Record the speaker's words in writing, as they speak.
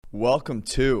Welcome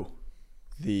to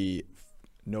the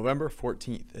November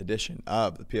 14th edition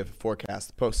of the PFF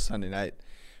Forecast, post-Sunday night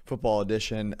football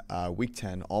edition, Week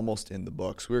 10, almost in the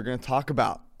books. We're going to talk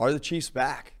about, are the Chiefs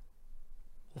back?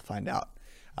 We'll find out.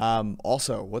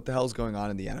 Also, what the hell is going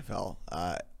on in the NFL?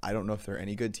 I don't know if there are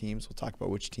any good teams. We'll talk about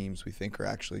which teams we think are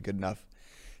actually good enough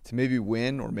to maybe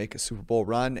win or make a Super Bowl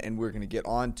run. And we're going to get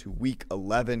on to Week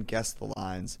 11, guess the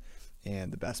lines,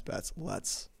 and the best bets.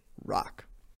 Let's rock.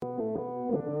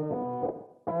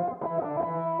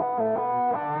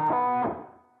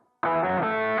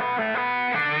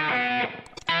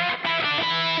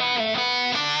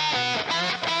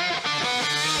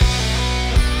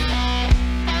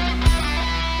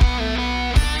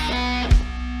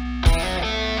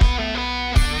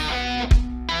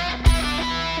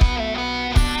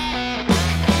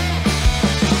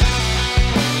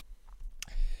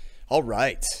 All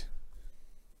right.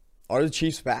 Are the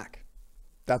Chiefs back?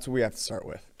 That's what we have to start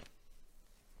with.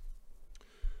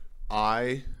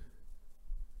 I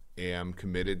am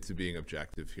committed to being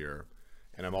objective here,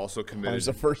 and I'm also committed. It's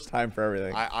the first time for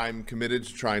everything. I'm committed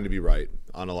to trying to be right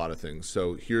on a lot of things.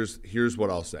 So here's what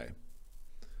I'll say.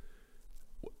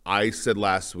 I said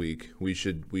last week we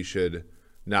should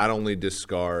not only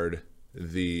discard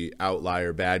the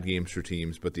outlier bad games for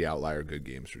teams, but the outlier good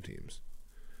games for teams.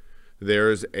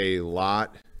 There's a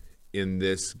lot in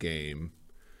this game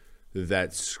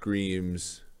that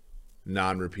screams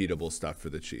non-repeatable stuff for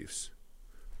the Chiefs,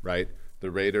 right? The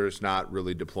Raiders not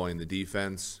really deploying the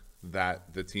defense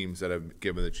that the teams that have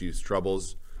given the Chiefs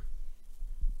troubles,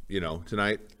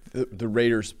 tonight. The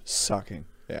Raiders sucking.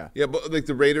 Yeah. Yeah, but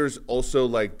the Raiders also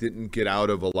didn't get out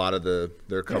of a lot of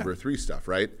their cover 3 stuff,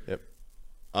 right? Yep.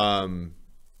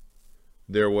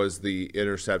 There was the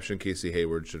interception Casey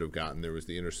Hayward should have gotten. There was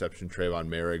the interception Trayvon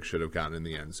Merrick should have gotten in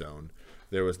the end zone.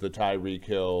 There was the Tyreek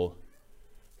Hill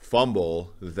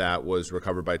fumble that was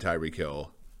recovered by Tyreek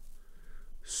Hill.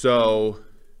 So,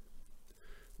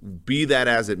 be that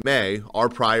as it may, our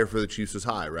prior for the Chiefs was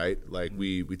high, right?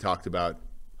 We talked about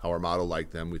how our model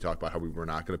liked them. We talked about how we were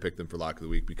not going to pick them for lock of the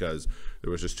week because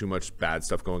there was just too much bad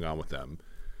stuff going on with them.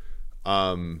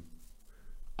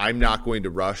 I'm not going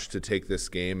to rush to take this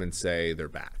game and say they're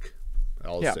back.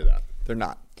 I'll say that. They're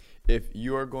not. If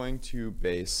you are going to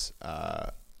base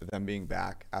them being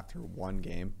back after one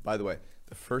game, by the way,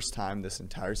 the first time this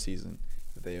entire season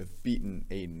that they have beaten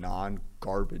a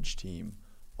non-garbage team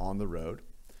on the road,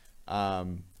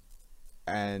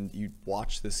 and you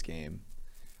watch this game,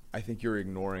 I think you're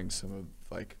ignoring some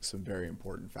very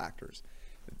important factors.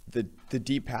 The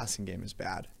deep passing game is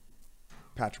bad.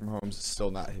 Patrick Mahomes is still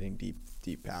not hitting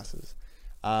deep passes.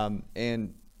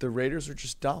 And the Raiders are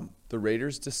just dumb. The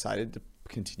Raiders decided to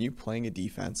continue playing a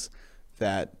defense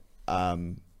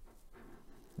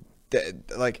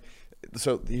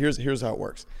so here's how it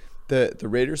works. The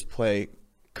Raiders play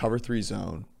cover 3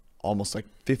 zone almost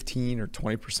 15 or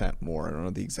 20% more, I don't know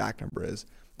what the exact number is,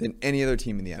 than any other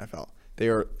team in the NFL. They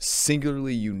are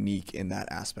singularly unique in that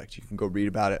aspect. You can go read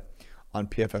about it on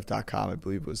PFF.com. I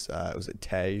believe it was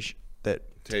Tej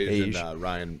and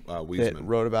Ryan Wiesman that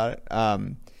wrote about it.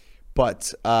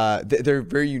 But they're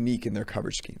very unique in their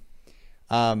coverage scheme.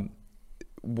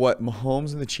 What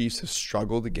Mahomes and the Chiefs have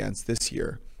struggled against this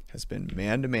year has been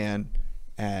man-to-man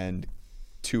and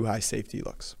too high safety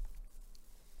looks.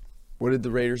 What did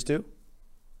the Raiders do?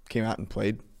 Came out and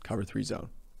played cover 3 zone.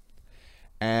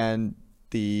 And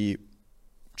the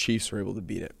Chiefs were able to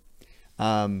beat it.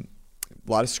 A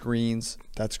lot of screens.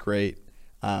 That's great.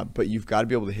 But you've got to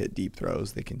be able to hit deep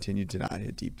throws. They continue to not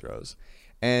hit deep throws.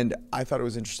 And I thought it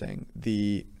was interesting.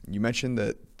 You mentioned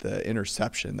the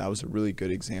interception. That was a really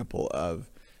good example of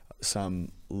some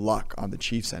luck on the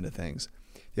Chiefs' end of things.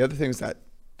 The other thing is that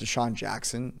Deshaun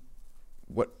Jackson,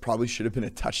 what probably should have been a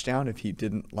touchdown if he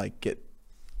didn't get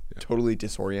totally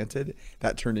disoriented,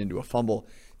 that turned into a fumble.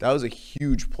 That was a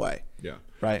huge play. Yeah.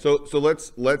 Right. So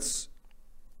let's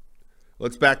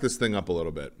back this thing up a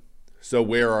little bit. So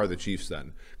where are the Chiefs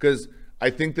then? Because I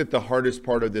think that the hardest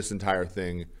part of this entire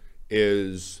thing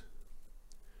is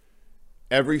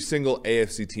every single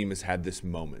AFC team has had this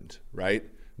moment, right?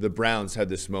 The Browns had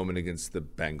this moment against the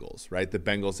Bengals, right? The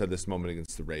Bengals had this moment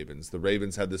against the Ravens. The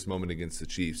Ravens had this moment against the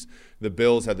Chiefs. The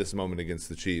Bills had this moment against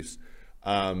the Chiefs.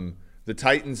 The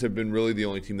Titans have been really the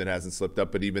only team that hasn't slipped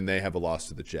up, but even they have a loss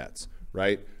to the Jets,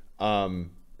 right?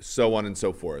 So on and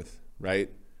so forth,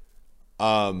 right?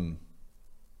 I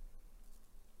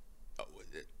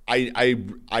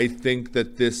think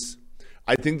that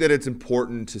it's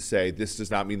important to say this does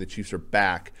not mean the Chiefs are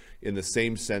back in the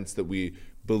same sense that we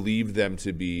believe them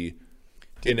to be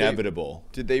inevitable.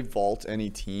 Did they vault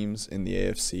any teams in the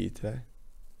AFC today?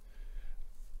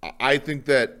 I think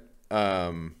that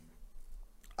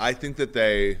I think that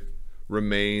they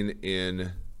remain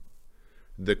in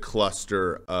the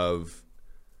cluster of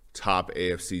top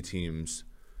AFC teams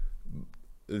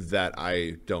that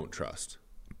I don't trust.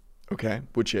 Okay,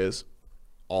 which is?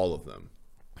 All of them.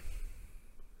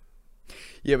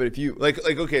 Yeah, but if you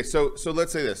okay, so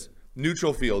let's say this.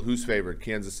 Neutral field, who's favored,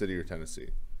 Kansas City or Tennessee?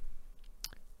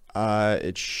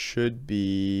 It should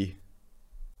be.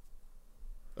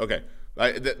 Okay.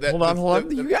 Hold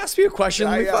on. You asked me a question.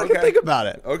 Let me fucking think about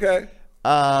it. Okay.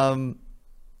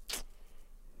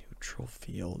 Neutral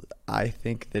field. I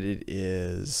think that it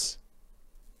is.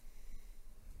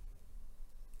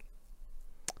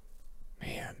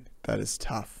 Man, that is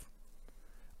tough.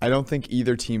 I don't think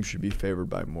either team should be favored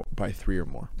by 3 or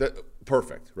more.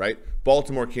 Perfect, right?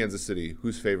 Baltimore, Kansas City.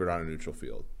 Who's favored on a neutral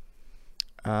field?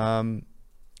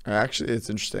 Actually, it's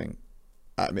interesting.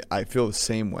 I mean, I feel the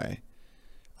same way.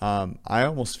 I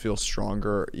almost feel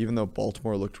stronger, even though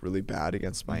Baltimore looked really bad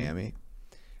against Miami.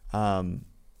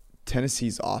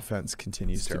 Tennessee's offense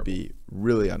continues to be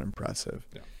really unimpressive.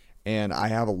 Yeah. And I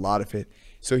have a lot of faith.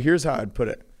 So here's how I'd put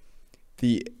it.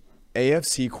 The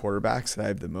AFC quarterbacks that I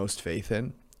have the most faith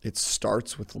in, it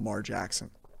starts with Lamar Jackson.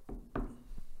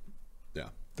 Yeah.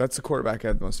 That's the quarterback I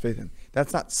have the most faith in.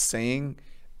 That's not saying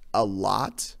a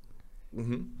lot,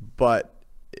 but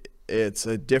it's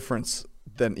a difference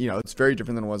than, it's very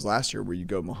different than it was last year where you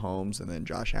go Mahomes and then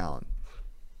Josh Allen.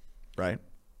 Right?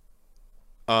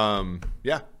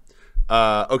 Yeah.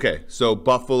 Okay, so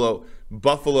Buffalo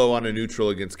on a neutral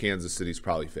against Kansas City is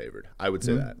probably favored. I would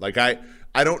say that. Like I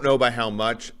don't know by how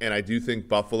much, and I do think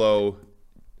Buffalo.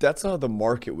 That's how the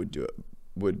market would do it.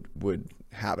 Would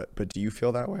have it, but do you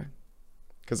feel that way?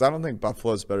 Because I don't think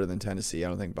Buffalo is better than Tennessee. I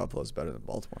don't think Buffalo is better than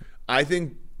Baltimore. I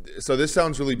think so. This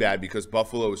sounds really bad because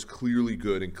Buffalo is clearly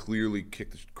good and clearly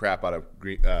kicked the crap out of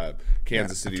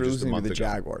Kansas City just a month ago. The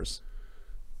Jaguars.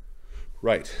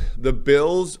 Right. The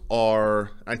Bills are,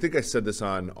 I think I said this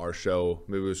on our show,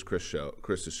 maybe it was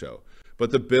Chris's show, but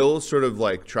the Bills sort of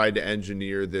like tried to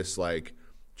engineer this like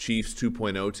Chiefs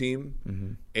 2.0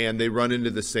 team, and they run into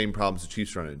the same problems the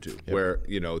Chiefs run into, where,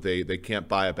 they can't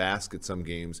buy a basket some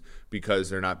games because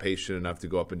they're not patient enough to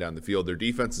go up and down the field. Their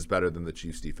defense is better than the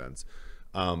Chiefs' defense,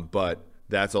 but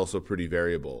that's also pretty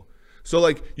variable. So,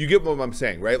 like, you get what I'm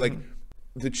saying, right? Like,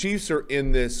 the Chiefs are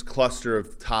in this cluster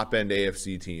of top-end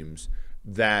AFC teams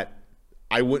that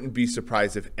I wouldn't be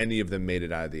surprised if any of them made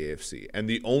it out of the AFC. And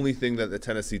the only thing that the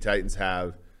Tennessee Titans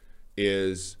have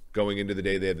is going into the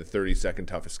day they had the 32nd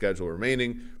toughest schedule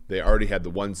remaining. They already had the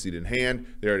 1 seed in hand.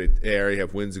 They already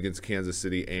have wins against Kansas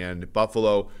City and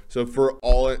Buffalo. So for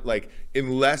all, like,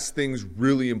 unless things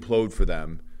really implode for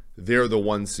them, they're the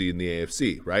 1 seed in the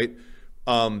AFC, right?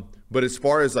 But as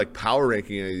far as like power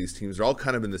ranking any of these teams, they're all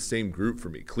kind of in the same group for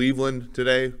me. Cleveland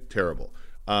today, terrible.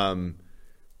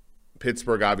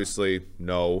 Pittsburgh, obviously,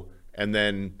 no. And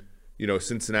then,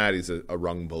 Cincinnati's a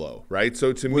rung below, right?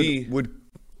 So to me...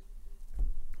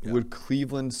 Would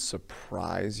Cleveland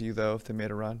surprise you, though, if they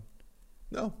made a run?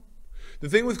 No. The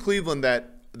thing with Cleveland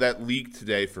that leaked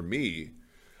today for me,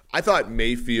 I thought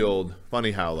Mayfield,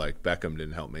 funny how like Beckham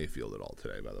didn't help Mayfield at all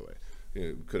today, by the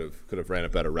way. Could have ran a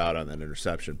better route on that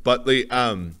interception. But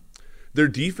their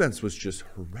defense was just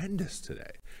horrendous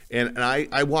today. And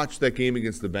I watched that game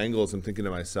against the Bengals. I'm thinking to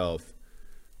myself,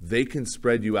 they can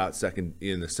spread you out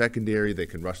in the secondary. They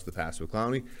can rush the pass with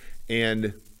Clowney.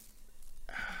 And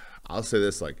I'll say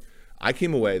this, like, I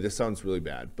came away, this sounds really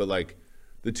bad, but like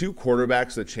the 2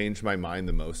 quarterbacks that changed my mind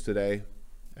the most today,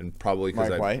 and probably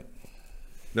because Mike White?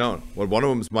 No, one of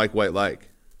them is Mike White like.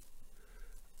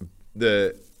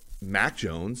 The Mac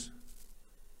Jones.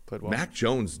 Played well. Mac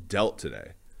Jones dealt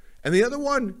today. And the other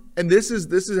one, and this has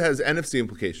NFC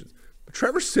implications. But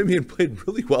Trevor Siemian played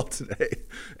really well today.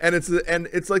 And it's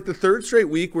like the 3rd straight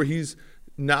week where he's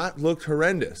not looked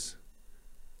horrendous.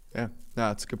 Yeah, no,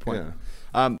 that's a good point.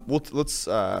 Yeah. Let's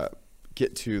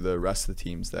get to the rest of the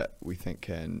teams that we think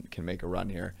can make a run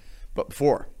here. But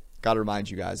before, got to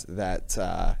remind you guys that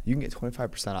you can get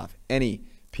 25% off any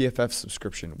PFF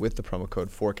subscription with the promo code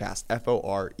FORECAST,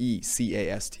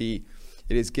 FORECAST.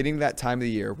 It is getting that time of the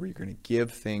year where you're going to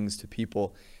give things to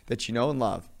people that you know and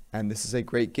love. And this is a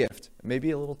great gift,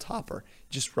 maybe a little topper.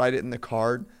 Just write it in the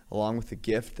card along with the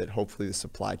gift that hopefully the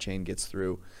supply chain gets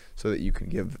through so that you can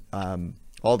give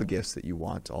all the gifts that you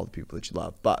want to all the people that you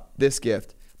love. But this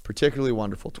gift, particularly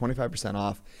wonderful, 25%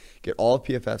 off. Get all of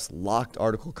PFF's locked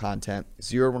article content,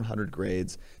 0-100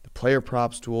 grades, the player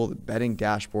props tool, the betting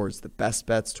dashboards, the best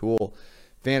bets tool,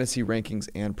 fantasy rankings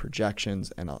and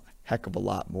projections, and a heck of a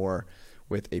lot more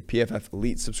with a PFF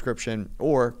Elite subscription,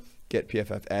 or get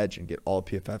PFF Edge and get all of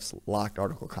PFF's locked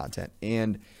article content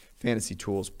and fantasy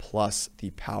tools plus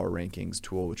the power rankings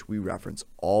tool, which we reference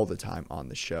all the time on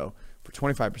the show, for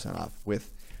 25% off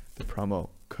with the promo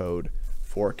code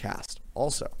forecast.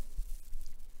 Also,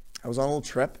 I was on a little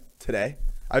trip today.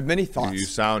 I have many thoughts. You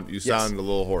sound a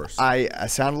little hoarse. I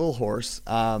sound a little hoarse.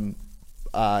 I'm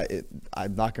not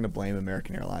going to blame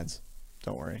American Airlines.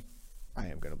 Don't worry. I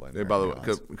am going to blame By the American way,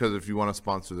 Airlines. because if you want to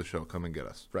sponsor the show, come and get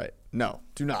us. Right. No,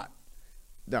 do not.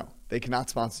 No, they cannot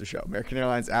sponsor the show. American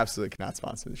Airlines absolutely cannot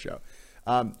sponsor the show.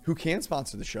 Who can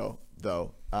sponsor the show,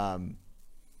 though?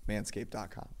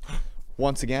 Manscaped.com.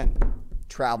 Once again,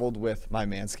 traveled with my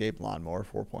Manscaped Lawnmower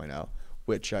 4.0,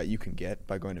 which you can get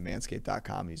by going to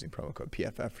manscaped.com and using promo code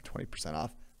PFF for 20%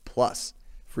 off, plus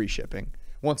free shipping.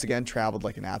 Once again, traveled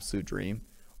like an absolute dream.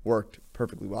 Worked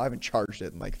perfectly well. I haven't charged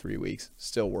it in like 3 weeks.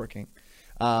 Still working.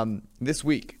 This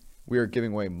week, we are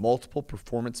giving away multiple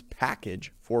Performance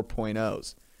Package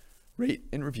 4.0s. Rate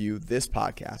and review this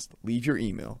podcast. Leave your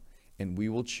email, and we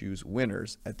will choose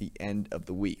winners at the end of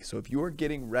the week. So if you are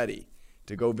getting ready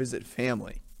to go visit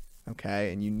family,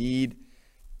 okay, and you need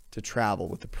to travel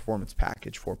with the Performance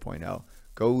Package 4.0,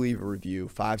 go leave a review,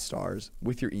 5 stars,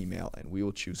 with your email, and we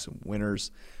will choose some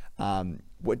winners.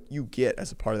 What you get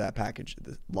as a part of that package,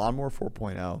 the Lawnmower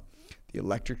 4.0, the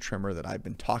electric trimmer that I've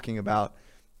been talking about,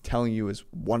 telling you is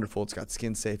wonderful. It's got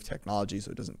skin-safe technology, so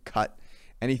it doesn't cut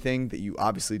anything that you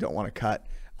obviously don't want to cut,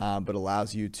 but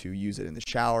allows you to use it in the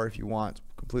shower if you want. It's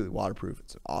completely waterproof.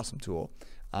 It's an awesome tool.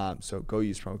 So go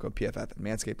use promo code PFF at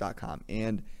manscaped.com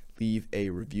and leave a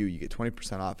review. You get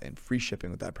 20% off and free shipping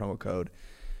with that promo code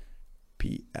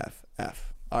PFF.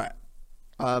 All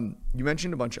right. You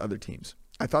mentioned a bunch of other teams.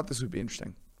 I thought this would be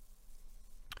interesting.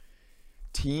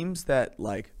 Teams that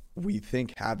like we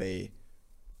think have a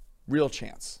real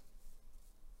chance.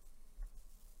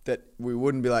 That we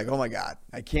wouldn't be like, oh my God,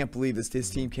 I can't believe this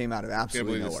team came out of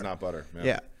absolutely nowhere. It's not butter.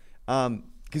 Yeah.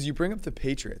 Because you bring up the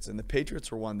Patriots, and the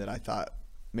Patriots were one that I thought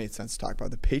made sense to talk about.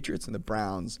 The Patriots and the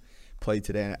Browns played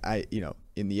today. And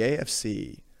in the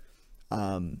AFC,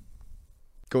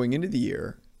 going into the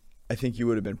year, I think you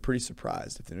would have been pretty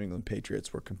surprised if the New England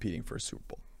Patriots were competing for a Super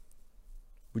Bowl.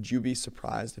 Would you be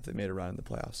surprised if they made a run in the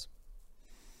playoffs?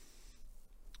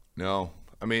 No.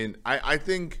 I mean, I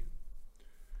think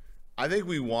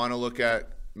we want to look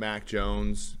at Mac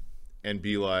Jones and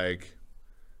be like,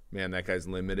 man, that guy's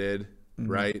limited,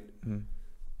 right? Mm-hmm.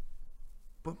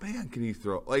 But, man, can he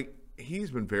throw? Like,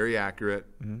 he's been very accurate.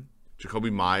 Mm-hmm. Jacoby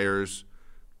Myers,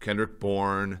 Kendrick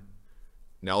Bourne,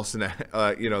 Nelson,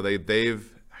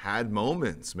 they've had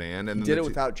moments, man. And he did it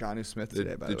without Jonnu Smith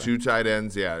today, by the way. The two tight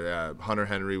ends, Hunter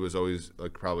Henry was always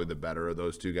like probably the better of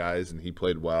those two guys, and he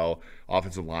played well.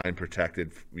 Offensive line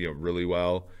protected, really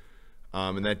well.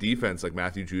 And that defense, like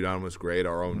Matthew Judon was great.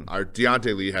 Our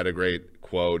Deontay Lee had a great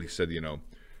quote. He said,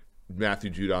 Matthew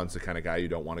Judon's the kind of guy you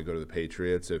don't want to go to the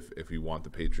Patriots if you want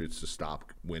the Patriots to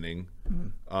stop winning.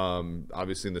 Mm-hmm.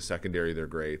 Obviously, in the secondary, they're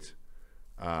great.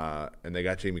 And they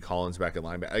got Jamie Collins back at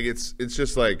linebacker. Like, it's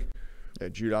just like – yeah,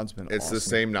 Judon's been It's awesome. the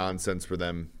same nonsense for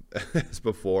them as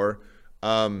before.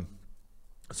 I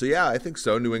think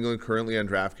so. New England currently on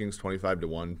DraftKings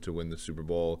 25-1 to win the Super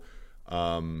Bowl.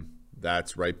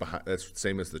 That's right behind. That's the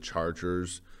same as the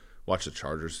Chargers. Watch the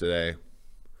Chargers today.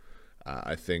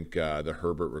 I think the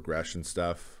Herbert regression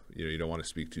stuff. You don't want to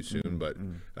speak too soon, but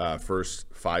first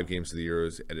 5 games of the year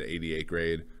is at an 88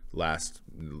 grade.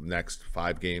 Next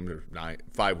 5 games or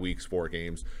 5 weeks, 4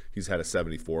 games, he's had a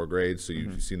 74 grade. So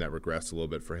you've seen that regress a little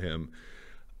bit for him.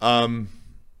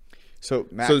 So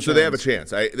they have a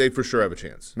chance. They for sure have a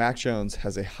chance. Mac Jones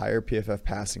has a higher PFF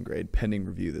passing grade pending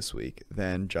review this week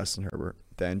than Justin Herbert,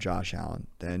 than Josh Allen,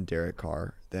 than Derek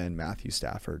Carr, than Matthew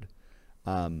Stafford,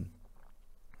 than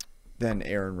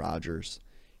Aaron Rodgers.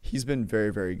 He's been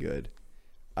very, very good.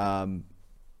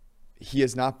 He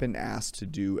has not been asked to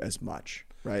do as much.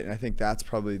 Right, and I think that's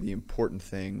probably the important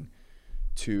thing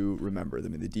to remember. I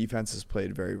mean, the defense has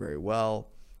played very, very well.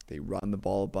 They run the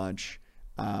ball a bunch,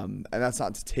 and that's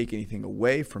not to take anything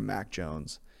away from Mac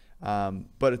Jones,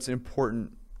 but it's an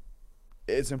important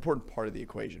part of the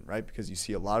equation, right? Because you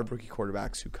see a lot of rookie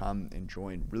quarterbacks who come and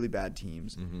join really bad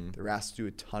teams. Mm-hmm. They're asked to do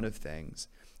a ton of things.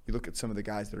 You look at some of the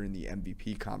guys that are in the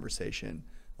MVP conversation,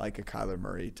 like a Kyler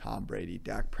Murray, Tom Brady,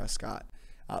 Dak Prescott,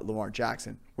 Lamar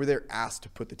Jackson, where they're asked to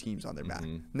put the teams on their back.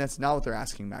 And that's not what they're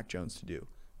asking Mac Jones to do.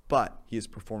 But he is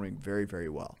performing very, very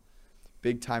well.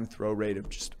 Big time throw rate of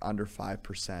just under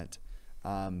 5%,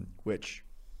 which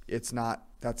that's not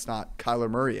Kyler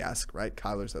Murray-esque, right?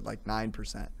 Kyler's at like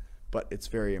 9%, but it's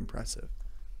very impressive.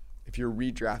 If you're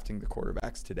redrafting the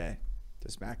quarterbacks today,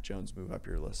 does Mac Jones move up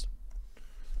your list?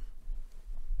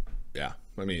 Yeah.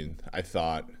 I mean, I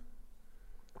thought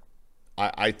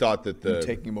I thought that Are you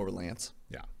taking him over Lance?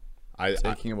 yeah.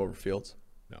 Taking him over Fields?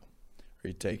 No. Are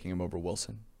you taking him over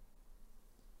Wilson?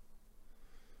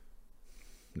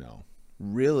 No.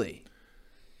 Really?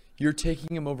 You're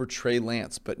taking him over Trey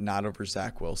Lance, but not over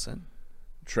Zach Wilson?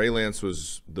 Trey Lance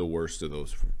was the worst of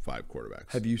those 5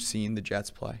 quarterbacks. Have you seen the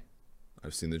Jets play?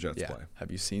 I've seen the Jets play.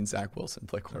 Have you seen Zach Wilson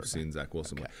play quarterback? I've seen Zach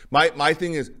Wilson Okay. play. My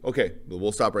thing is, okay,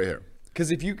 we'll stop right here. Because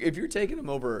if you're taking him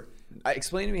over,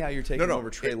 explain to me how you're taking him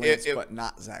over Trey Lance, but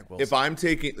not Zach Wilson. If I'm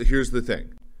taking, here's the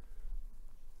thing.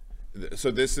 So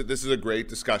this is a great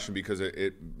discussion because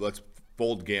let's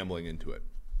fold gambling into it.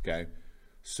 Okay,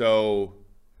 so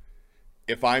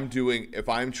if I'm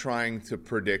trying to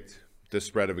predict the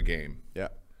spread of a game, yeah,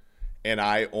 and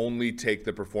I only take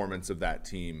the performance of that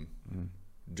team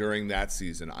during that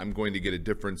season, I'm going to get a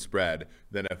different spread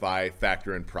than if I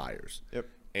factor in priors. Yep.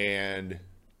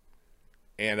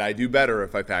 And I do better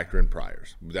if I factor in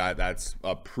priors. That's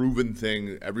a proven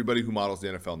thing. Everybody who models the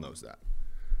NFL knows that.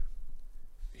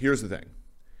 Here's the thing.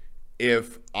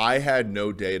 If I had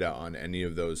no data on any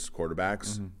of those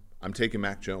quarterbacks, I'm taking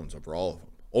Mac Jones over all of them.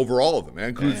 Over all of them.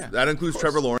 That includes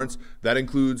Trevor Lawrence. That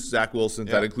includes Zach Wilson.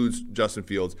 Yeah. That includes Justin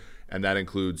Fields. And that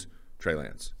includes Trey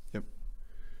Lance. Yep.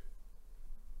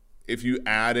 If you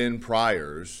add in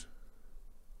priors,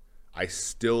 I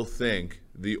still think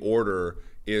the order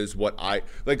is what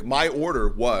my order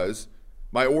was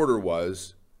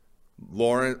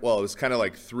Lawrence. Well, it was kind of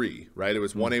like 3, right? It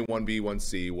was 1A, 1B,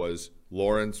 1C was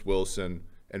Lawrence, Wilson,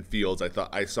 and Fields.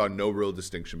 I saw no real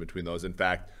distinction between those. In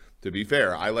fact, to be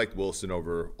fair, I liked Wilson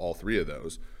over all 3 of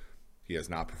those. He has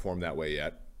not performed that way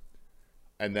yet.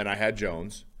 And then I had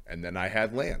Jones, and then I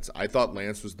had Lance. I thought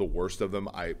Lance was the worst of them.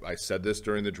 I said this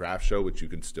during the draft show, which you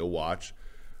can still watch,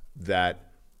 that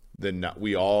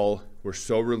we all were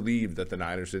so relieved that the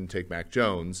Niners didn't take Mac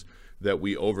Jones that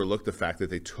we overlooked the fact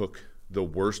that they took the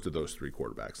worst of those 3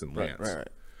 quarterbacks in Lance. Right.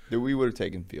 We would have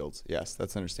taken Fields. Yes,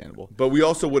 that's understandable. But we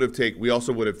also would have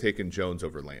taken Jones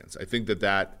over Lance. I think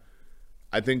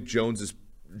I think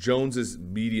Jones's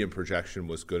median projection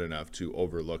was good enough to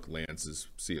overlook Lance's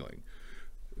ceiling.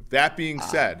 That being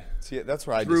said, see, that's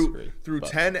where I disagree. Through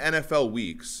 10 NFL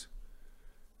weeks,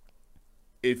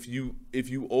 if you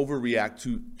overreact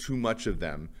to too much of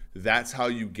them, that's how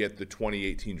you get the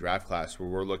 2018 draft class where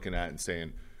we're looking at and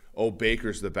saying, oh,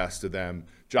 Baker's the best of them,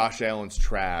 Josh Allen's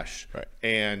trash, right,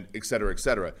 and et cetera, et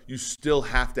cetera. You still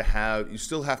have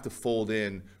to fold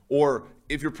in, or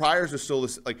if your priors are still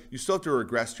like, you still have to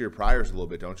regress to your priors a little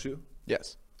bit, don't you?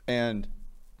 Yes. And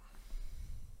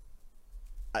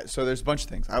so there's a bunch of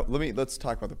things. Let's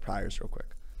talk about the priors real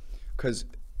quick, because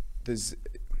there's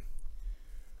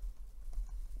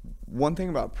one thing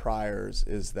about priors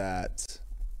is that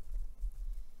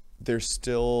there's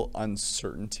still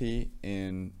uncertainty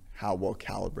in how well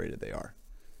calibrated they are.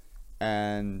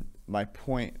 And my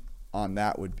point on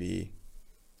that would be,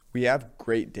 we have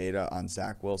great data on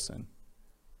Zach Wilson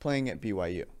playing at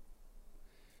BYU.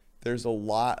 There's a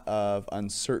lot of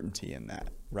uncertainty in that,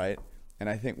 right? And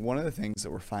I think one of the things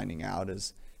that we're finding out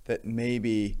is that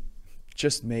maybe,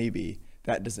 just maybe,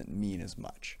 that doesn't mean as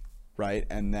much, right?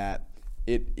 And that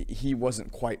he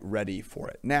wasn't quite ready for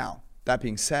it. Now, that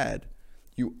being said,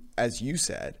 as you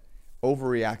said,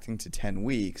 overreacting to 10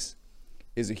 weeks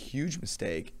is a huge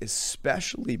mistake,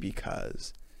 especially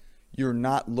because you're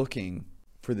not looking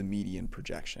for the median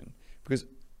projection. Because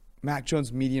Mac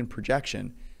Jones' median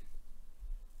projection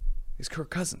is Kirk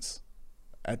Cousins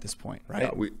at this point,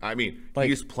 right?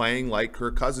 He's playing like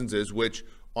Kirk Cousins is, which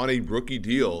on a rookie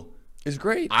deal is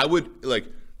great.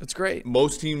 That's great.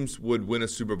 Most teams would win a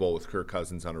Super Bowl with Kirk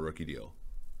Cousins on a rookie deal.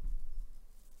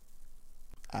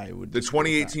 I would. The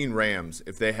 2018 Rams,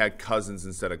 if they had Cousins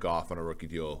instead of Goff on a rookie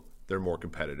deal, they're more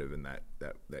competitive in that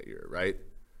year, right?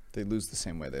 They lose the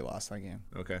same way they lost that game.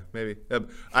 Okay, maybe.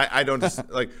 I don't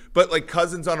but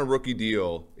Cousins on a rookie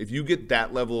deal, if you get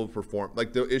that level of performance,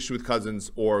 like the issue with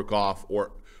Cousins or Goff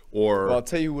or well, I'll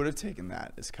tell you who would have taken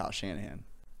that is Kyle Shanahan.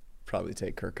 Probably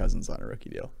take Kirk Cousins on a rookie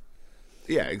deal.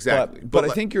 Yeah, exactly. But I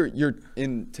think you're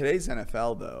in today's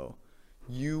NFL though,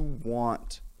 you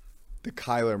want the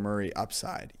Kyler Murray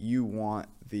upside. You want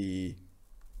the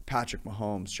Patrick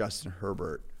Mahomes, Justin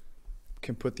Herbert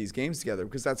can put these games together,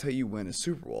 because that's how you win a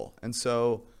Super Bowl. And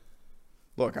so,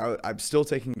 look, I'm still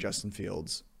taking Justin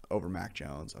Fields over Mac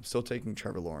Jones. I'm still taking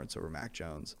Trevor Lawrence over Mac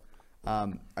Jones.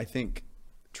 I think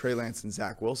Trey Lance and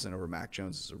Zach Wilson over Mac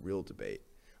Jones is a real debate.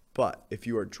 But if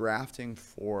you are drafting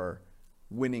for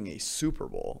winning a Super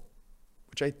Bowl,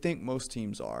 which I think most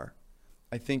teams are,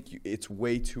 I think it's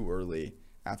way too early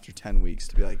after 10 weeks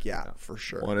to be like, yeah, for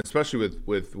sure. Well, and especially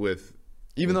with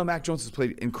Even though Mac Jones has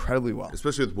played incredibly well.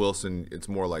 Especially with Wilson, it's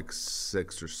more like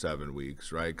 6 or 7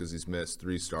 weeks, right? Because he's missed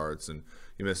 3 starts and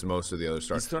he missed most of the other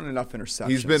starts. He's thrown enough interceptions.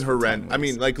 He's been horrendous. I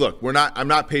mean, like, look, I'm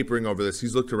not papering over this.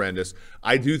 He's looked horrendous.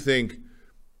 I do think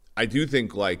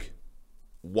like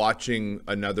watching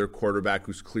another quarterback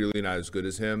who's clearly not as good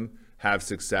as him have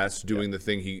success doing the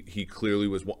thing he clearly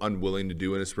was unwilling to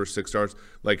do in his first 6 starts.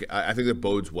 Like, I think that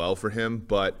bodes well for him.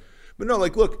 But no,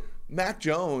 like, look, Mac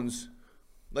Jones.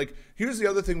 Like, here's the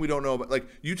other thing we don't know about. Like,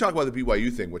 you talk about the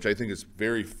BYU thing, which I think is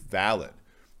very valid.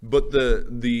 But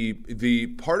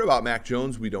the part about Mac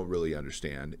Jones we don't really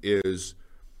understand is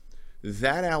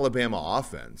that Alabama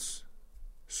offense,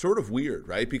 sort of weird,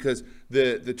 right? Because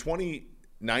the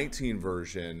 2019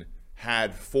 version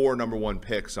had 4 number 1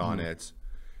 picks on it,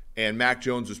 and Mac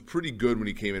Jones was pretty good when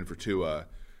he came in for Tua.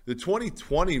 The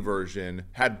 2020 version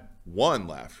had 1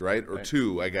 left, right? Or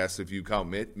 2, I guess, if you count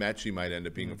Mechie might end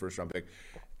up being a first-round pick.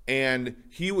 And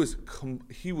he was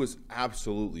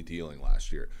absolutely dealing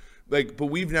last year. Like, but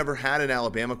we've never had an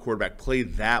Alabama quarterback play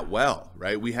that well,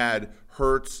 right? We had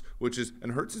Hurts,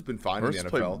 and Hurts has been fine in the NFL.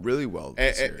 Played really well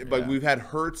this year, but we've had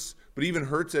Hurts, but even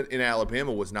Hurts in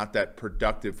Alabama was not that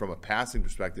productive from a passing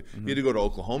perspective. He had to go to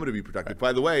Oklahoma to be productive,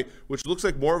 by the way, which looks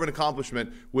like more of an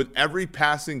accomplishment with every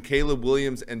passing Caleb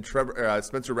Williams and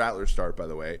Spencer Rattler start, by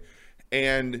the way.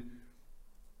 And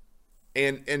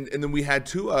then we had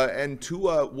Tua, and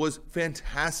Tua was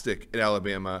fantastic at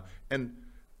Alabama and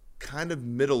kind of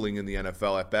middling in the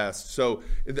NFL at best. So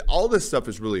all this stuff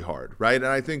is really hard, right? And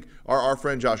I think our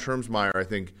friend Josh Hermsmeyer, I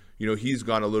think, he's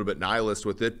gone a little bit nihilist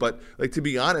with it. But, like, to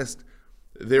be honest,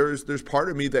 there's part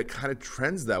of me that kind of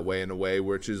trends that way in a way,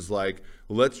 which is like,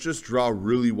 let's just draw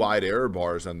really wide error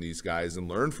bars on these guys and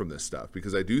learn from this stuff,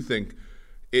 because I do think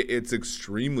it's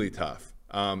extremely tough.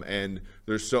 And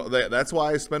that's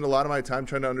why I spend a lot of my time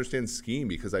trying to understand scheme,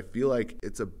 because I feel like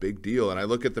it's a big deal. And I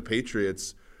look at the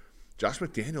Patriots, Josh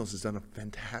McDaniels has done a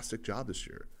fantastic job this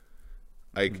year.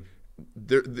 Like,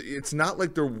 it's not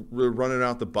like they're running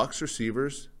out the Bucs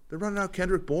receivers. They're running out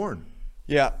Kendrick Bourne.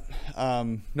 Yeah.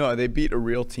 No, they beat a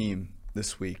real team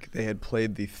this week. They had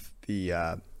played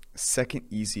the second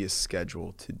easiest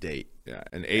schedule to date. Yeah,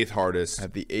 and 8th hardest.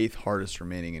 Have the 8th hardest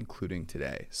remaining, including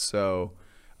today. So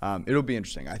it'll be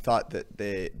interesting. I thought that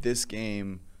this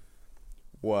game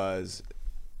was,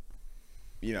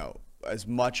 as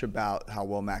much about how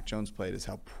well Mac Jones played as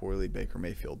how poorly Baker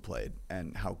Mayfield played,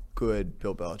 and how good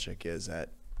Bill Belichick is at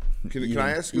can I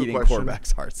ask you a eating question?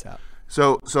 quarterbacks' hearts out.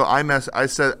 So I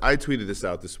tweeted this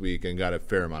out this week and got a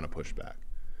fair amount of pushback.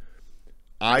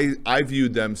 I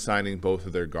viewed them signing both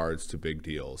of their guards to big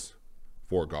deals,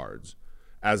 4 guards,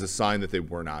 as a sign that they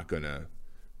were not going to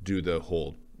do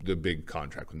the big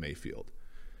contract with Mayfield.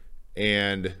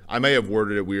 And I may have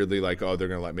worded it weirdly, like, oh, they're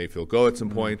going to let Mayfield go at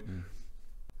some point.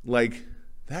 Like,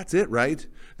 that's it, right?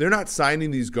 They're not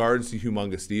signing these guards to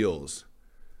humongous deals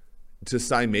to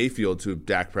sign Mayfield to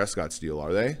Dak Prescott's deal,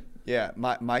 are they? Yeah,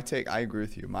 my take, I agree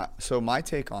with you. My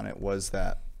take on it was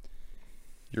that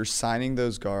you're signing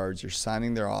those guards, you're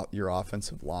signing your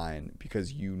offensive line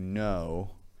because you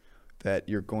know that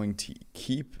you're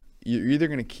either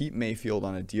going to keep Mayfield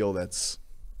on a deal that's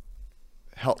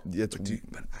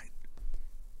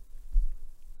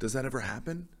does that ever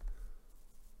happen?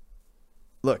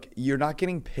 Look, you're not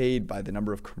getting paid by the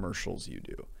number of commercials you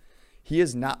do. He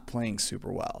is not playing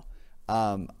super well.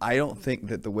 I don't think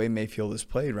that the way Mayfield is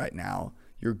played right now,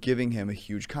 you're giving him a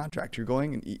huge contract. You're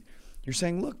going and you're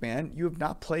saying, look, man, you have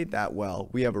not played that well.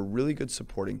 We have a really good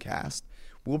supporting cast.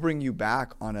 We'll bring you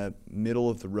back on a middle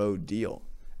of the road deal.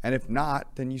 And if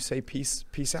not, then you say peace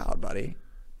out, buddy.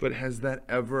 But has that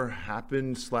ever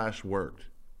happened / worked?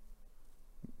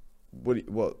 It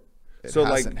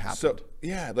hasn't happened. So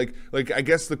yeah, like I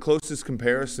guess the closest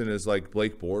comparison is like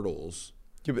Blake Bortles.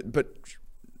 Yeah, but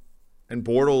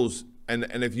Bortles and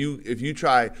if you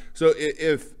try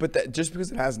but that just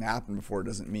because it hasn't happened before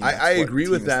doesn't mean I agree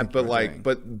with that, but like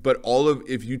but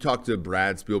if you talk to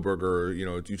Brad Spielberg or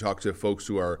you talk to folks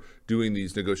who are doing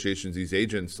these negotiations, these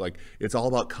agents, like it's all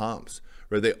about comps,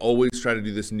 right? They always try to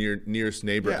do this nearest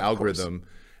neighbor algorithm,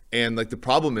 and like the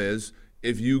problem is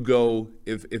if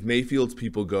Mayfield's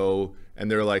people go and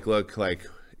they're like, look, like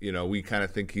we kind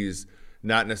of think he's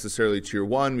not necessarily tier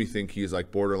 1. We think he's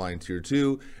like borderline tier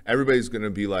 2. Everybody's going to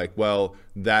be like, well,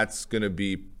 that's going to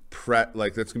be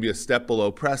a step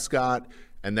below Prescott,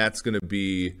 and that's going to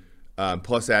be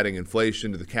plus adding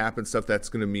inflation to the cap and stuff. That's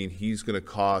going to mean he's going to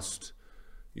cost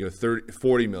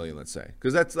 40 million, let's say,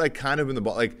 because that's like kind of in the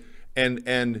ball. Like,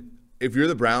 and if you're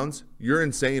the Browns, you're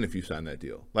insane if you sign that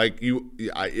deal. Like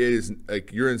it is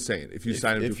like you're insane if you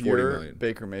sign him to $40 million. If you're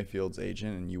Baker Mayfield's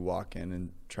agent and you walk in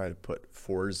and try to put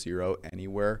 4-0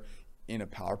 anywhere in a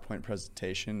PowerPoint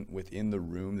presentation within the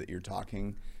room that you're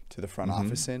talking to the front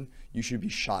office in, you should be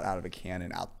shot out of a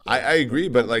cannon out. I agree,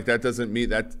 but like that doesn't mean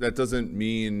that's not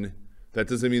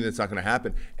going to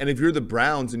happen. And if you're the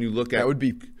Browns and you look at that would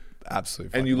be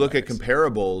absolutely. And you look at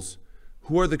comparables.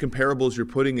 Who are the comparables you're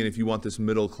putting in if you want this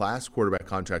middle class quarterback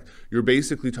contract? You're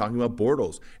basically talking about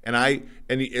Bortles. And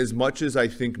as much as I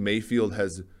think Mayfield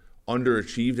has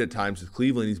underachieved at times with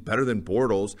Cleveland, he's better than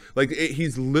Bortles. Like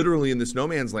he's literally in this no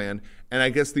man's land. And I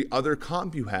guess the other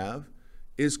comp you have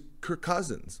is Kirk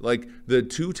Cousins. Like the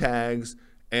 2 tags,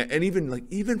 and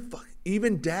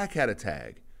even Dak had a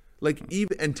tag. Like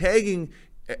and tagging.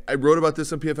 I wrote about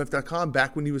this on PFF.com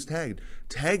back when he was tagged.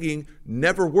 Tagging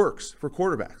never works for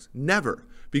quarterbacks. Never.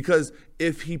 Because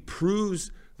if he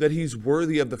proves that he's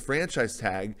worthy of the franchise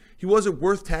tag, he wasn't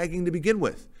worth tagging to begin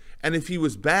with. And if he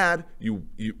was bad, you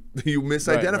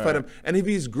misidentified him. And if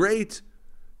he's great,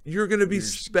 you're going to be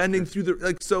spending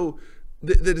through so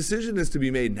the decision is to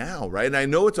be made now, right? And I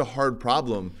know it's a hard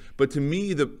problem, but to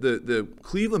me, the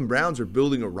Cleveland Browns are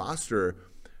building a roster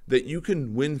that you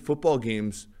can win football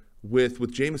games with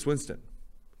Jameis Winston,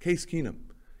 Case Keenum,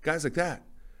 guys like that.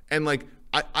 And like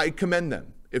I commend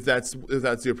them if that's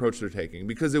the approach they're taking,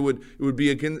 because it would be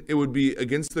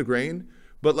against the grain.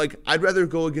 But like I'd rather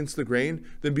go against the grain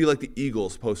than be like the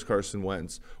Eagles post Carson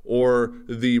Wentz or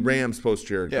the Rams post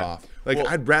Jared Goff. Like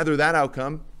I'd rather that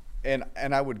outcome. And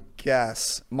I would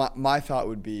guess my thought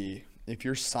would be if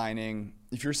you're signing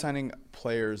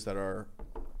players that are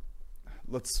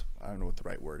I don't know what the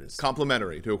right word is.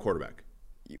 Complementary to a quarterback.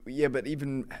 Yeah, but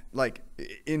even like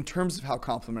in terms of how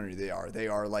complimentary they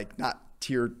are like not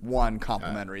tier 1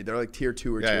 complimentary. They're like tier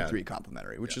 2 or tier 3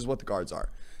 complimentary, which is what the guards are.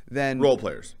 Then role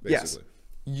players, basically. Yes,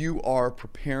 you are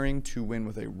preparing to win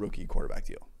with a rookie quarterback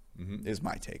deal. Is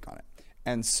my take on it.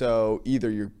 And so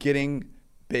either you're getting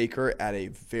Baker at a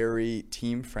very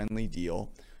team-friendly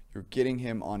deal, you're getting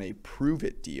him on a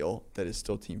prove-it deal that is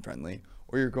still team-friendly,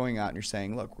 or you're going out and you're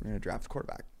saying, look, we're going to draft a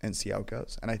quarterback and see how it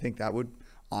goes. And I think that would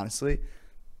honestly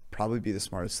probably be the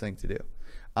smartest thing to do.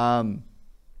 I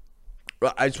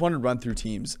just wanted to run through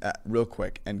teams real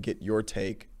quick and get your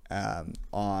take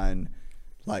on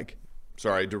like.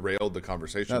 Sorry, I derailed the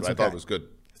conversation, but I thought it was good.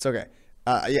 It's okay.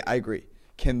 Yeah, I agree.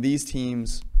 Can these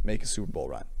teams make a Super Bowl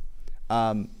run?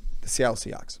 The Seattle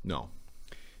Seahawks. No.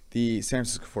 The San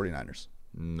Francisco 49ers.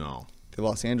 No. The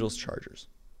Los Angeles Chargers.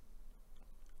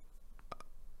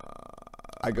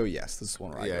 I go yes. This is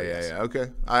one where I go yes. Yeah.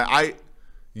 Okay. I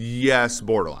yes,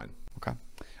 borderline. Okay.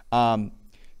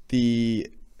 The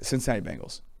Cincinnati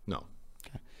Bengals. No.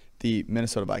 Okay. The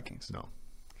Minnesota Vikings. No.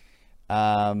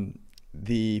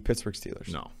 The Pittsburgh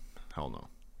Steelers. No. Hell no.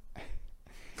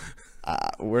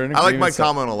 We're in agreement. I like my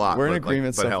comment a lot. We're in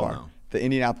agreement so far. No. The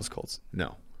Indianapolis Colts.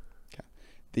 No. Okay.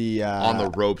 The on the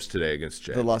ropes today against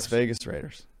Jaguars. The Las Vegas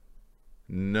Raiders.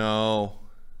 No.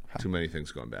 Okay. Too many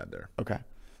things going bad there. Okay.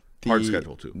 Hard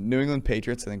schedule too. New England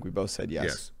Patriots. I think we both said yes.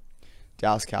 Yes.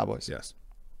 Dallas Cowboys. Yes.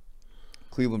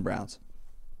 Cleveland Browns.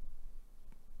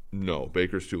 No.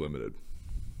 Baker's too limited.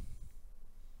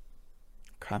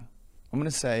 Okay. I'm gonna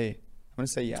say yes.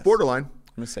 It's borderline. I'm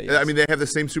gonna say yes. I mean, they have the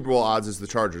same Super Bowl odds as the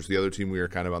Chargers, the other team we are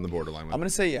kind of on the borderline with. I'm gonna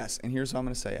say yes, and here's why I'm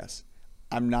gonna say yes.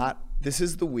 I'm not. This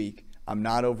is the week. I'm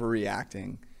not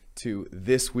overreacting to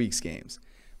this week's games.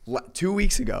 2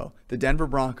 weeks ago, the Denver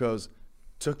Broncos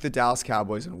took the Dallas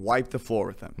Cowboys and wiped the floor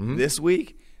with them. Mm-hmm. This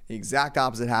week, the exact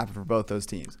opposite happened for both those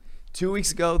teams. 2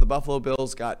 weeks ago, the Buffalo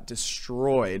Bills got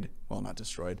destroyed. Well, not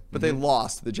destroyed, but they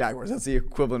lost to the Jaguars. That's the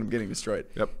equivalent of getting destroyed.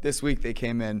 Yep. This week, they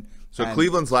came in. So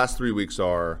Cleveland's last 3 weeks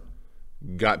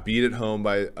got beat at home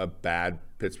by a bad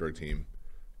Pittsburgh team,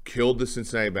 killed the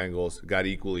Cincinnati Bengals, got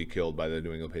equally killed by the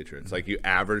New England Patriots. Like you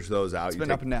average those out. It's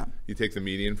been up and down. You take the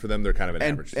median for them, they're kind of an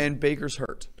average team. And Baker's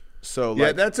hurt. So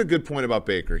yeah, that's a good point about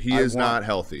Baker. He is not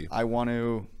healthy. I want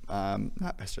to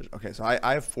not best judge. Okay, so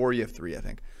I have 4, you have 3, I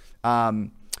think.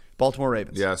 Baltimore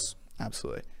Ravens. Yes.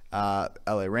 Absolutely.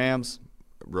 LA Rams.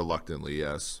 Reluctantly,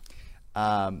 yes.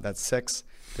 That's 6.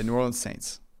 The New Orleans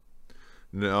Saints.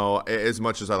 No, as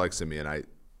much as I like Simeon,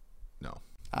 no.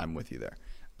 I'm with you there.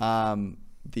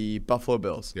 The Buffalo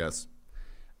Bills. Yes.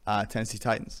 Tennessee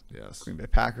Titans. Yes. Green Bay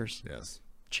Packers. Yes.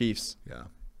 Chiefs. Yeah.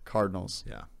 Cardinals.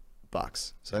 Yeah.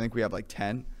 Bucks. So I think we have like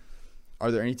 10.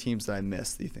 Are there any teams that I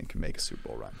missed that you think can make a Super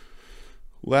Bowl run?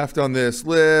 Left on this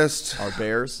list. Our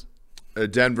Bears.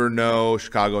 Denver, no.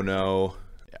 Chicago, no.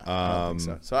 Yeah, I don't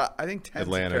think so. So I think 10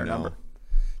 Atlanta, is a fair no. number.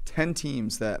 10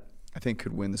 teams that I think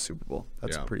could win the Super Bowl.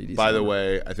 That's a pretty decent. By the number.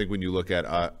 way, I think when you look at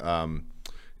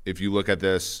if you look at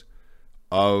this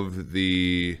of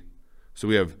the, so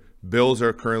we have Bills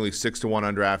are currently 6-1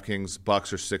 on DraftKings,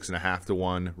 Bucks are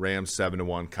 6.5-1, Rams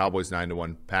 7-1, Cowboys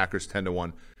 9-1, Packers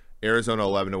 10-1, Arizona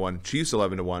 11-1, Chiefs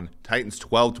 11-1, Titans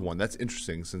 12-1. That's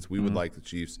interesting since we would like the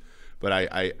Chiefs, but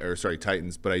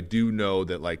Titans. But I do know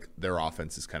that like their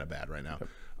offense is kind of bad right now.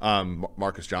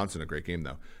 Marcus Johnson, a great game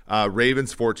though.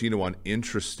 Ravens 14-1.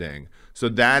 Interesting. So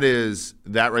that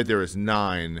right there is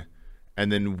 9,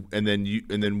 and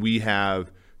then we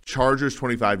have Chargers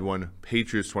 25-1,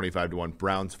 Patriots 25-1,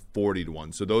 Browns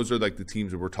 40-1. So those are like the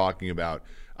teams that we're talking about,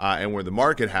 and where the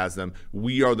market has them.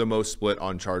 We are the most split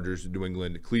on Chargers, New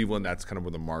England, Cleveland. That's kind of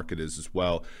where the market is as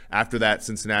well. After that,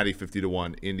 Cincinnati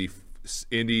 50-1,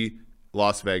 Indy,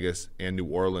 Las Vegas, and New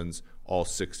Orleans all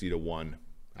 60-1.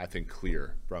 I think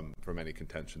clear from any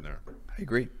contention there. I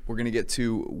agree. We're going to get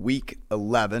to week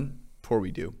 11. Before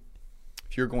we do,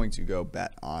 if you're going to go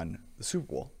bet on the Super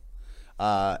Bowl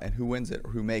and who wins it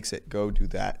or who makes it, go do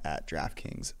that at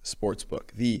DraftKings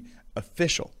Sportsbook, the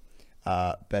official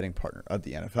betting partner of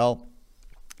the NFL.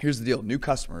 Here's the deal. New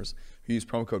customers who use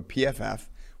promo code PFF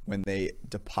when they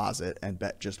deposit and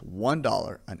bet just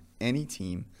 $1 on any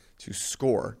team to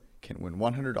score can win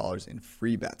 $100 in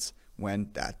free bets when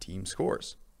that team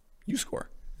scores. You score.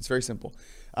 It's very simple.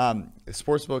 The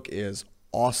Sportsbook is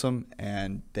awesome,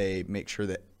 and they make sure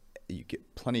that you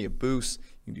get plenty of boosts.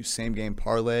 You can do same-game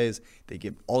parlays. They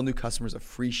give all new customers a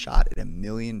free shot at $1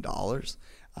 million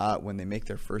when they make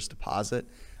their first deposit.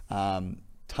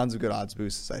 Tons of good odds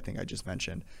boosts, as I think I just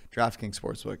mentioned. DraftKings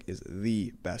Sportsbook is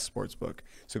the best sportsbook.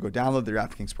 So go download the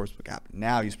DraftKings Sportsbook app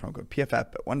now. Use promo code PFF,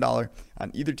 bet $1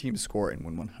 on either team to score and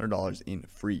win $100 in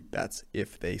free bets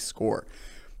if they score.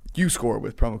 You score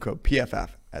with promo code PFF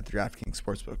at the DraftKings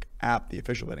Sportsbook app, the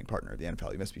official betting partner of the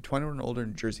NFL. You must be 21 and older,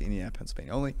 New Jersey, Indiana,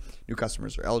 Pennsylvania only. New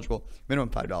customers are eligible.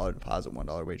 Minimum $5 deposit,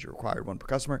 $1 wager required, one per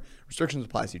customer. Restrictions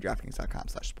apply. See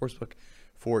DraftKings.com/sportsbook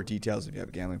for details. If you have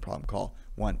a gambling problem, call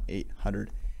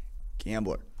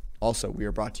 1-800-GAMBLER. Also, we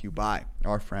are brought to you by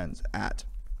our friends at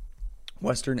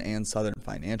Western and Southern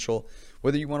Financial.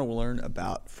 Whether you want to learn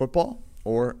about football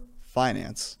or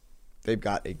finance, they've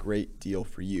got a great deal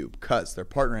for you because they're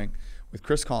partnering with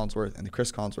Chris Collinsworth and the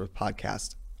Chris Collinsworth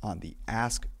podcast on the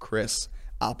Ask Chris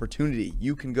opportunity.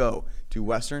 You can go to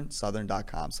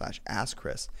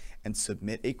westernsouthern.com/askchris and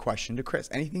submit a question to Chris,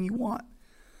 anything you want.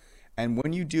 And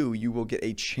when you do, you will get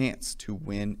a chance to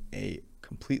win a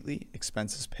completely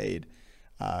expenses paid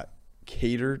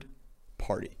catered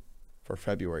party for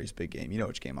February's big game. You know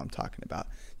which game I'm talking about.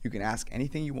 You can ask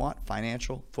anything you want,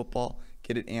 financial, football,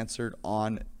 get it answered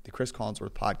on the Chris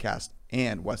Collinsworth podcast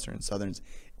and Western and Southern's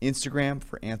Instagram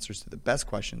for answers to the best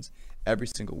questions every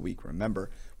single week. Remember,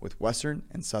 with Western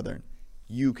and Southern,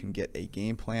 you can get a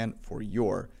game plan for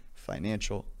your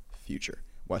financial future.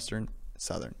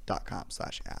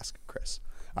 westernsouthern.com/askchris.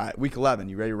 All right, week 11.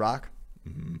 You ready to rock?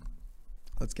 Mm-hmm.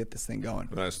 Let's get this thing going.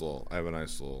 I have a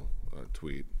nice little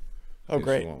tweet. Oh,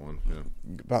 great. You want one. Yeah.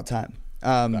 About time.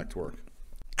 Back to work.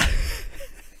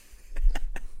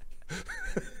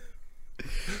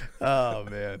 Oh,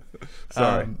 man.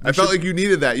 Sorry. I felt like you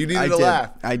needed that. You needed a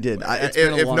laugh. I did.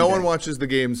 If no one watches the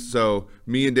games, so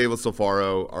me and David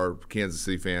Silfaro are Kansas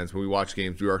City fans. When we watch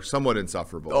games, we are somewhat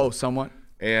insufferable. Oh, somewhat?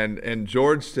 And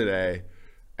George today,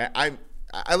 I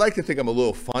like to think I'm a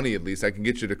little funny at least. I can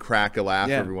get you to crack a laugh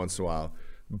every once in a while.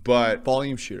 But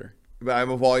volume shooter. But I'm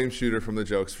a volume shooter from the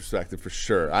jokes perspective for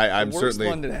sure. I'm worst certainly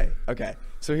one today. Okay,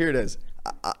 so here it is.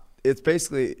 It's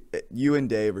basically you and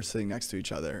Dave are sitting next to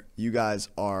each other. You guys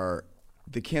are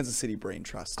the Kansas City Brain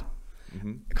Trust,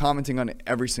 commenting on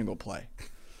every single play,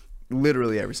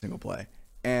 literally every single play.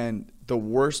 And the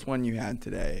worst one you had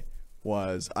today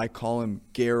was I call him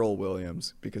Garrel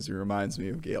Williams because he reminds me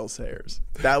of Gale Sayers.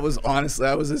 That was honestly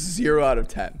a 0 out of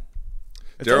 10.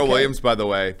 Darrell Williams, by the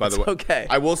way. Okay.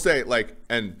 I will say,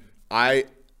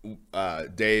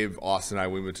 Dave, Austin, and I,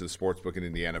 we went to the sports book in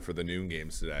Indiana for the noon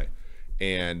games today,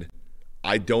 and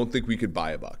I don't think we could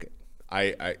buy a bucket.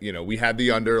 We had the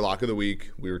under lock of the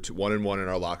week. We were 1-1 in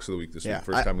our locks of the week this week.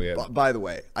 First time we had. By the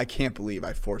way, I can't believe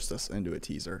I forced us into a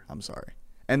teaser. I'm sorry.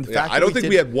 And the fact I don't think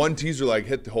we had one teaser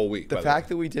hit the whole week. The fact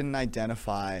that we didn't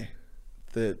identify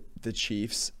the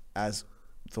Chiefs as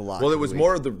the lock. Well, it was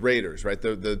more of the Raiders, right?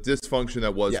 The dysfunction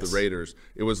that was the Raiders.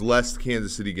 It was less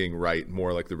Kansas City getting right,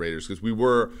 more like the Raiders, because we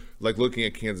were looking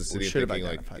at Kansas City and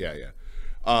thinking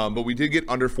but we did get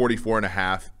under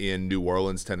 44.5 in New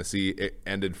Orleans, Tennessee. It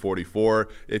ended 44.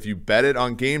 If you bet it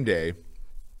on game day,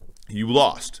 you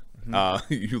lost.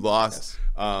 You lost.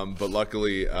 Yes. But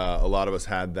luckily, a lot of us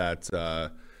had that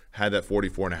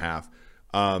 44.5.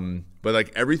 But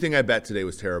like everything I bet today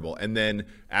was terrible. And then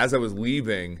as I was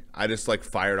leaving, I just like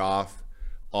fired off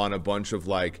on a bunch of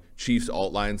like Chiefs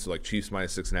alt lines, so like Chiefs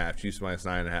 -6.5, Chiefs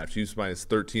 -9.5, Chiefs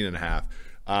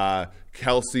 -13.5,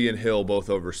 Kelsey and Hill both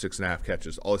over 6.5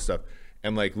 catches, all this stuff.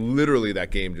 And like literally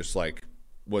that game just like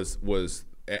was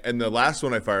and the last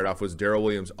one I fired off was Darrell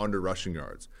Williams under rushing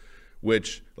yards,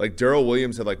 which like Darrell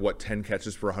Williams had like 10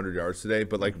 catches for 100 yards today,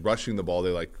 but like rushing the ball,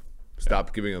 they like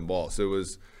stopped giving him the ball. So it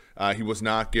was he was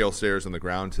not Gale Sayers on the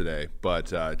ground today,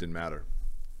 but it didn't matter.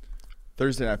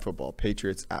 Thursday Night Football,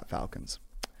 Patriots at Falcons.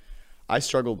 I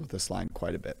struggled with this line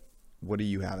quite a bit. What do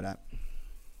you have it at?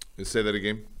 Say that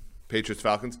again. Patriots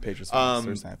Falcons. Patriots Falcons.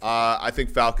 Thursday Night Football. I think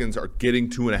Falcons are getting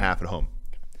 2.5 at home.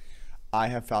 I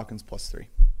have Falcons +3.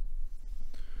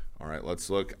 All right, let's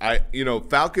look.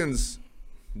 Falcons.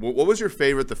 What was your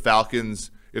favorite? The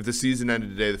Falcons. If the season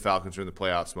ended today, the Falcons are in the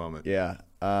playoffs moment. Yeah.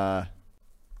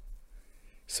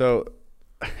 So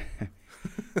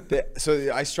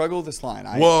I struggled with this line.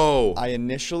 I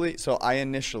initially,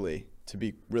 to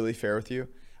be really fair with you,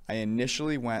 I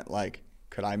initially went like,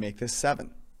 could I make this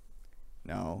 7?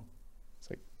 No. It's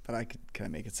like, but can I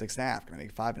make it 6.5? Can I make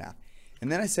it 5.5?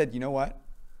 And then I said, you know what?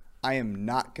 I am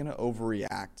not going to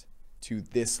overreact to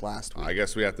this last week. I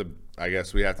guess we have to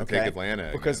take Atlanta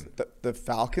again. Because the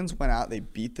Falcons went out, they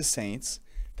beat the Saints.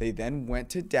 They then went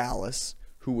to Dallas,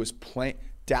 who was playing.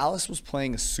 Dallas was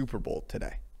playing a Super Bowl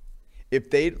today. If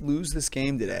they lose this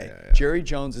game today, Jerry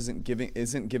Jones isn't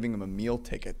giving them a meal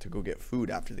ticket to go get food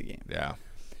after the game. Yeah.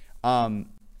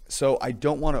 So I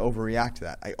don't want to overreact to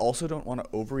that. I also don't want to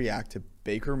overreact to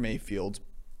Baker Mayfield's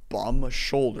bum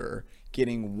shoulder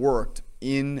getting worked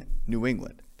in New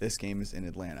England. This game is in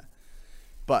Atlanta.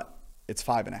 But it's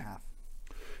 5.5.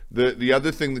 The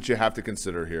other thing that you have to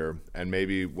consider here, and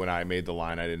maybe when I made the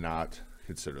line, I did not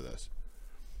consider this.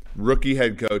 Rookie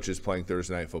head coach is playing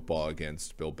Thursday Night Football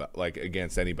against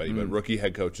against anybody, but rookie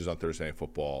head coaches on Thursday Night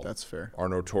Football, that's fair, are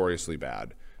notoriously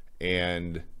bad.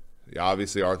 And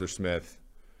obviously Arthur Smith.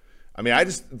 I mean,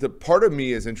 the part of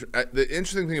me is the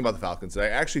interesting thing about the Falcons. I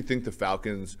actually think the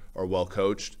Falcons are well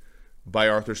coached by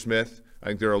Arthur Smith. I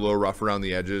think they're a little rough around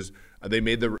the edges.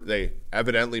 They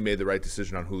evidently made the right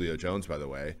decision on Julio Jones, by the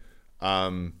way,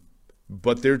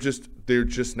 but they're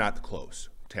just not close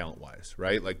talent-wise,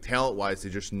 right? Like talent-wise,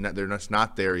 they're just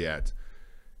not there yet.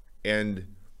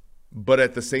 But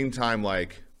at the same time,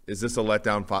 like, is this a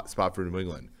letdown spot for New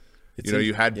England?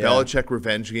 You had Belichick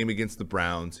revenge game against the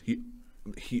Browns.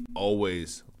 He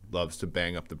always loves to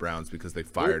bang up the Browns because they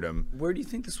fired him. Where do you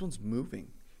think this one's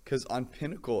moving? Because on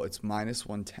Pinnacle, it's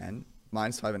 -110.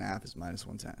 -5.5 is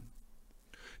 -110.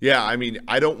 Yeah, I mean,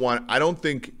 I don't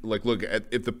think, like, look,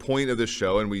 if the point of this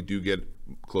show, and we do get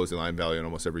closing line value on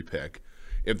almost every pick,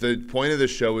 if the point of this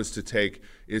show is to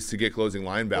get closing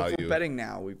line value. If we're betting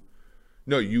now,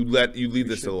 you leave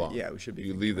this alone. We should be.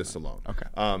 You leave this alone. Okay.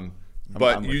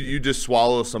 But you just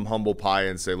swallow some humble pie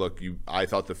and say, look, I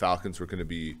thought the Falcons were going to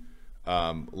be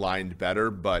lined better,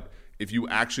 but if you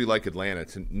actually like Atlanta,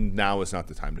 now is not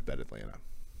the time to bet Atlanta.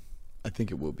 I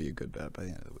think it will be a good bet by the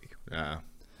end of the week. Yeah.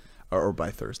 Or by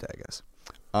Thursday, I guess.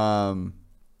 1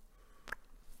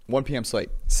 p.m. slate.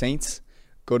 Saints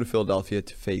go to Philadelphia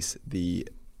to face the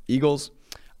Eagles.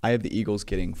 I have the Eagles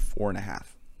getting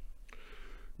 4.5.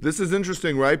 This is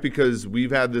interesting, right? Because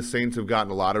we've had the Saints have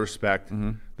gotten a lot of respect.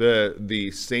 Mm-hmm.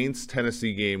 The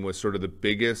Saints-Tennessee game was sort of the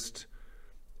biggest,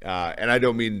 and I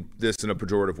don't mean this in a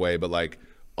pejorative way, but like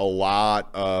a lot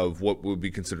of what would be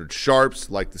considered sharps,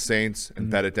 like the Saints, and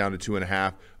bet it down to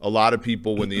 2.5. A lot of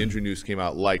people, when the injury news came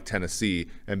out, like Tennessee,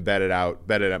 and bet it at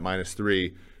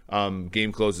 -3.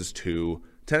 Game closes 2.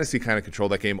 Tennessee kind of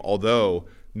controlled that game, although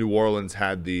New Orleans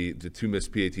had the 2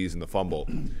 missed PATs and the fumble.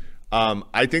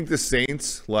 I think the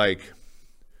Saints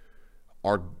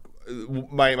are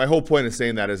my whole point of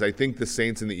saying that is I think the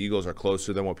Saints and the Eagles are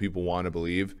closer than what people want to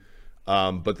believe.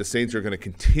 But the Saints are going to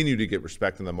continue to get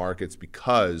respect in the markets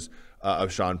because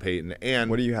of Sean Payton. And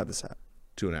what do you have this at?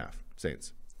 2.5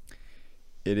 Saints.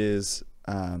 It is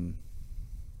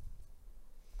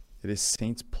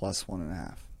Saints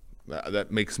 +1.5.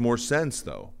 That makes more sense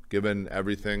though, given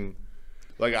everything.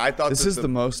 Like I thought this is the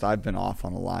most I've been off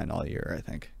on the line all year, I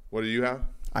think. What do you have?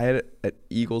 I had it at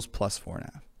Eagles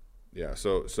 +4.5. Yeah,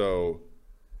 so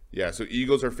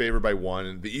Eagles are favored by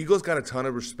 1. The Eagles got a ton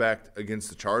of respect against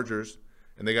the Chargers,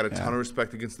 and they got a ton of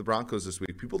respect against the Broncos this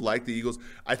week. People like the Eagles.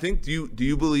 I think. Do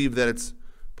you believe that it's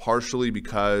partially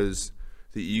because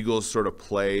the Eagles sort of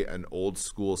play an old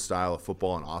school style of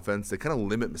football and offense? They kind of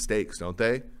limit mistakes, don't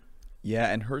they?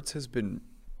 Yeah, and Hurts has been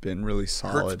really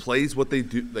solid. Hurts plays what they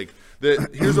do. Like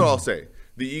here's what I'll say: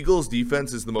 the Eagles'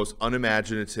 defense is the most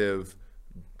unimaginative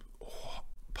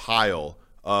pile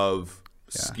of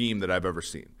scheme that I've ever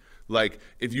seen. Like,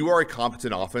 if you are a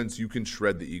competent offense, you can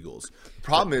shred the Eagles. The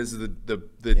problem is the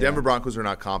Denver Broncos are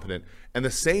not competent, and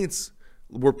the Saints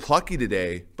were plucky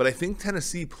today, but I think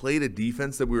Tennessee played a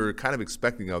defense that we were kind of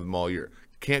expecting of them all year.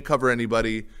 Can't cover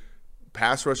anybody.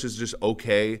 Pass rush is just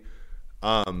okay.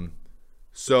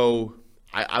 So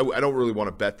I don't really want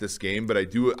to bet this game, but I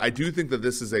do think that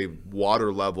this is a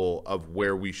water level of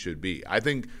where we should be. I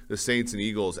think the Saints and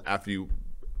Eagles, after you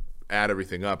add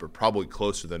everything up, are probably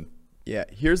closer than. Yeah,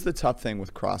 here's the tough thing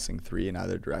with crossing 3 in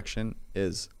either direction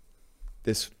is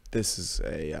this is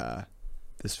a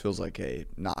this feels like a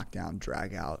knockdown,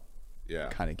 drag out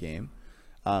kind of game.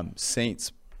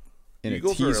 Saints in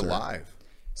Eagles a teaser. Are alive.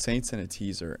 Saints in a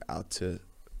teaser out to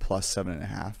plus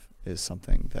 7.5 is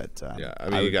something that I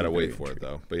mean, you got to wait for it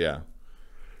though. But yeah.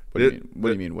 What do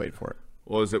you mean wait for it?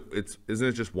 Well, isn't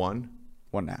it just 1?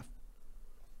 1.5.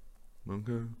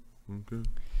 Okay.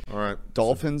 All right.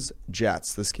 Dolphins,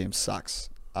 Jets. This game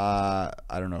sucks. I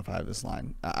don't know if I have this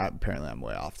line. Apparently, I'm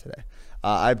way off today.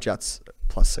 I have Jets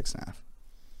plus 6.5.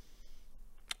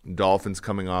 Dolphins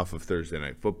coming off of Thursday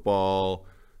Night Football.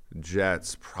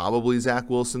 Jets, probably Zach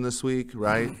Wilson this week,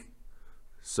 right?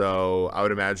 So I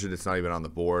would imagine it's not even on the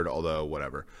board, although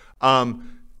whatever.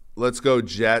 Let's go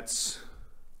Jets.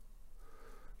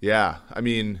 Yeah, I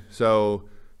mean, so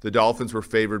the Dolphins were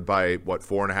favored by,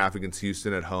 4.5 against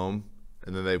Houston at home,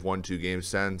 and then they've won 2 games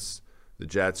since. The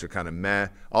Jets are kind of meh.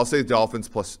 I'll say Dolphins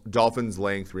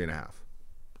laying 3.5.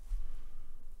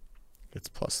 It's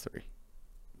plus 3.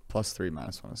 Plus 3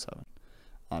 minus 107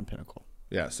 on Pinnacle.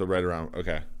 Yeah, so right around,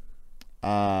 okay. What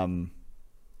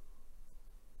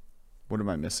am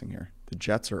I missing here? The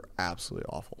Jets are absolutely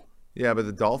awful. Yeah, but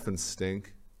the Dolphins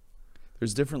stink.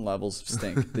 There's different levels of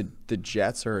stink. The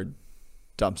Jets are a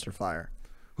dumpster fire.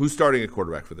 Who's starting a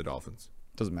quarterback for the Dolphins?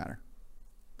 Doesn't matter.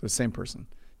 They're the same person.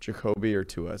 Jacoby or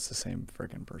Tua, it's the same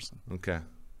freaking person. Okay.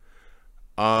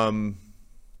 So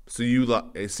you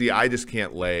see, I just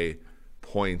can't lay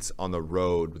points on the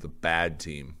road with a bad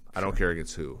team. I don't care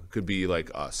against who. It could be like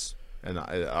us and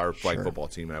our flag football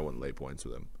team, and I wouldn't lay points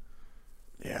with them.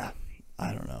 Yeah,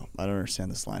 I don't know. I don't understand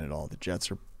this line at all. The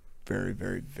Jets are very,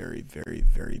 very, very, very,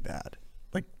 very bad.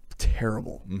 Like,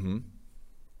 terrible. Mm-hmm.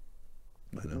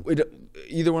 I know.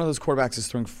 Either one of those quarterbacks is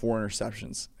throwing 4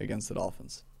 interceptions against the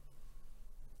Dolphins.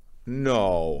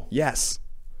 No. Yes.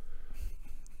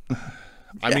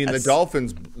 I mean,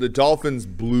 the Dolphins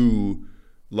blew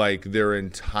like their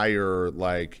entire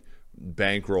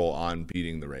bankroll on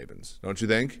beating the Ravens. Don't you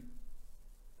think?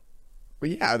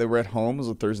 Well, yeah, they were at home. It was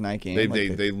a Thursday night game.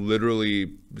 They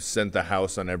literally sent the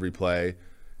house on every play.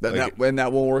 That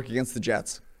won't work against the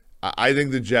Jets. I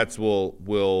think the Jets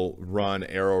will run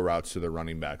arrow routes to their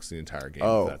running backs the entire game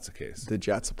if that's the case. The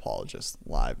Jets apologist,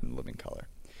 live in living color.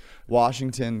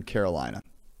 Washington, Carolina.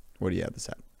 What do you have this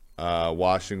at?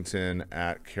 Washington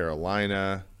at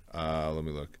Carolina. Let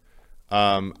me look.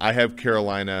 I have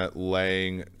Carolina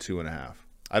laying 2.5.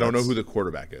 I don't know who the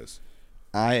quarterback is.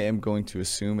 I am going to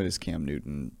assume it is Cam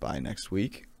Newton by next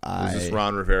week. Is this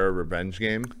Ron Rivera revenge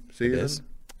game season?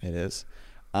 It is.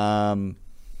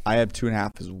 I have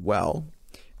 2.5 as well.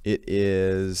 It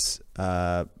is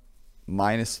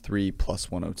 -3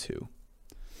 plus 102.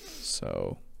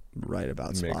 So right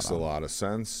about spot on. Makes a lot of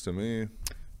sense to me.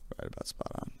 Right about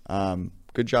spot on.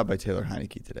 Good job by Taylor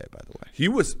Heineke today, by the way. He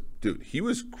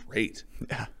was great.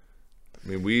 Yeah. I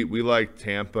mean, we liked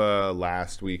Tampa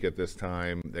last week at this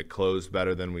time. That closed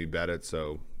better than we bet it,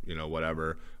 so,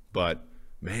 whatever. But,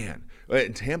 man,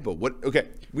 Tampa, what? Okay,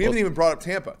 we haven't even brought up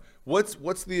Tampa.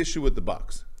 What's the issue with the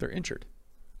Bucs? They're injured.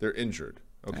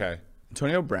 Okay. Yeah.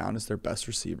 Antonio Brown is their best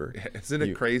receiver. Isn't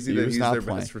it crazy that he's their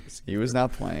best receiver? He was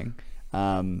not playing.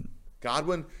 Godwin,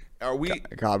 Godwin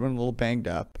a little banged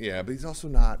up. Yeah, but he's also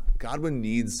not. Godwin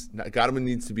needs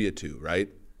to be a 2, right?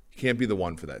 He can't be the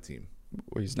 1 for that team.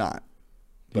 Well, he's not.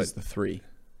 He's the 3.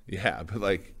 Yeah,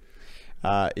 but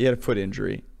he had a foot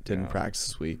injury. Didn't practice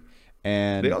this week,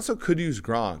 and they also could use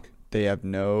Gronk. They have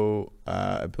no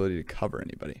ability to cover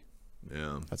anybody.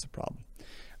 Yeah, that's a problem.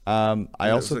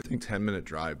 I also think 10-minute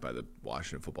drive by the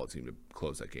Washington football team to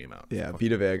close that game out. Yeah,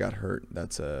 Vita Vea got hurt.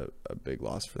 That's a big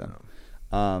loss for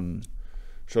them.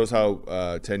 Shows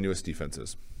how tenuous defense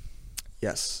is.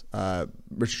 Yes,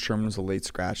 Richard Sherman was a late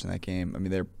scratch in that game. I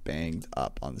mean, they're banged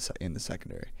up in the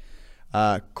secondary.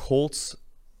 Colts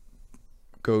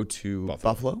go to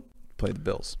Buffalo, play the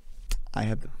Bills. I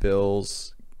have the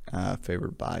Bills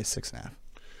favored by 6.5.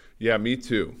 Yeah, me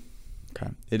too.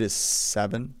 Okay, it is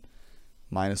 7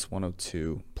 minus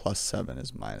 102 plus 7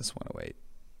 is minus 108.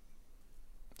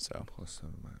 So plus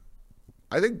 7.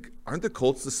 I think aren't the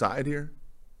Colts the side here?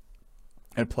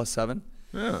 At plus 7?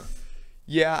 Yeah.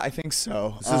 Yeah, I think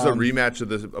so. This is a rematch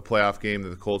of a playoff game that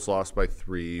the Colts lost by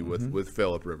 3 with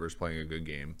Phillip Rivers playing a good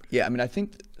game. Yeah, I mean, I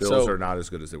think Bills are not as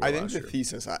good as they were I last think year. the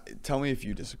thesis. Tell me if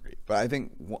you disagree, but I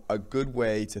think a good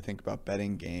way to think about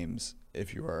betting games,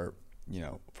 if you are,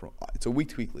 it's a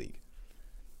week-to-week league.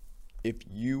 If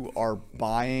you are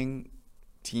buying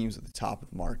teams at the top of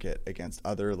the market against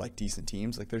other like decent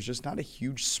teams, like there's just not a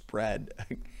huge spread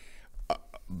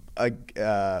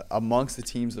amongst the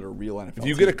teams that are real NFL. If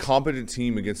you get a competent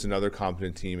team against another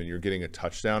competent team and you're getting a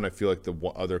touchdown, I feel like the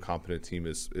other competent team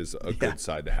is a good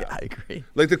side to have. Yeah, I agree.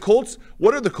 Like the Colts,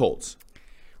 what are the Colts?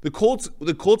 The Colts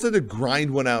had to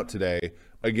grind one out today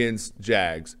against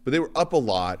Jags, but they were up a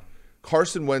lot.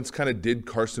 Carson Wentz kind of did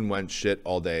Carson Wentz shit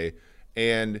all day,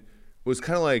 and it was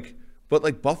kind of like, but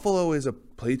like Buffalo is a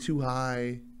play too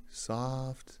high,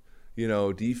 soft,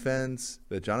 defense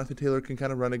that Jonathan Taylor can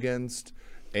kind of run against.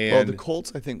 And the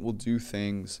Colts, I think, will do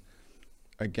things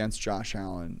against Josh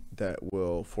Allen that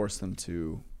will force them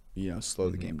to, slow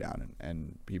the game down,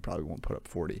 and he probably won't put up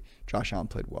 40. Josh Allen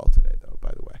played well today, though.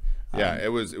 By the way, yeah, it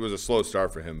was a slow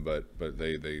start for him, but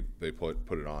they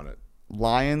put it on it.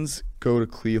 Lions go to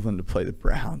Cleveland to play the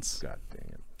Browns. God dang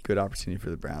it! Good opportunity for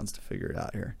the Browns to figure it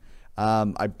out here.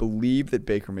 I believe that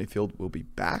Baker Mayfield will be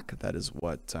back. That is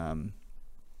what Kevin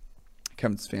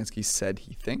Stefanski said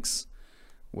he thinks.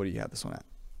 What do you have this one at?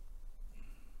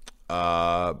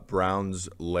 Browns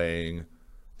laying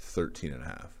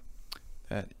 13.5.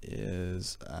 That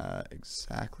is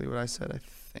exactly what I said, I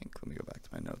think. Let me go back to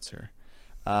my notes here.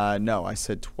 No, I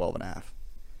said 12.5.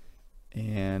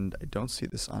 And I don't see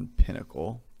this on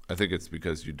Pinnacle. I think it's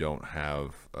because you don't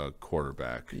have a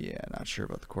quarterback. Yeah, not sure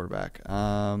about the quarterback.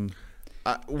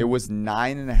 It was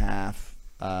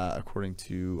 9.5, according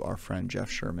to our friend Jeff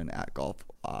Sherman at Golf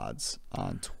Odds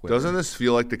on Twitter. Doesn't this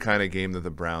feel like the kind of game that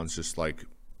the Browns just like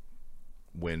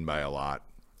win by a lot?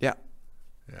 Yeah.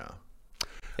 Yeah.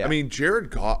 I mean,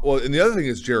 Jared Goff. Well, and the other thing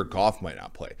is Jared Goff might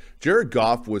not play. Jared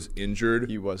Goff was injured.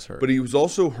 He was hurt. But he was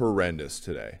also horrendous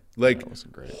today. Like, that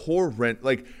wasn't great.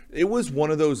 Like, it was one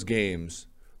of those games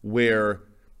where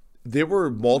there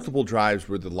were multiple drives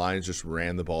where the Lions just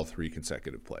ran the ball 3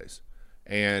 consecutive plays.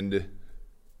 And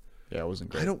yeah, it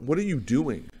wasn't great. what are you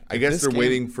doing? I guess they're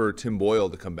waiting for Tim Boyle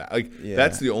to come back. Like,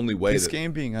 that's the only way. This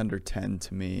game being under 10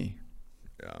 to me.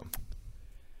 Yeah.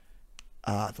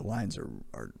 The Lions are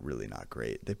really not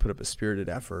great. They put up a spirited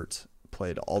effort,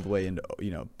 played all the way into,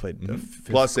 played the fifth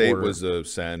Plus quarter. 8 was a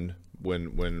send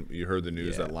when you heard the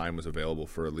news that line was available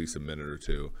for at least a minute or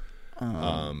two.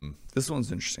 This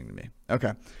one's interesting to me.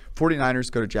 Okay.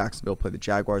 49ers go to Jacksonville, play the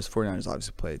Jaguars. 49ers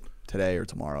obviously play today or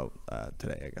tomorrow.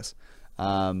 Today, I guess.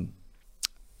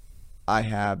 I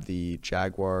have the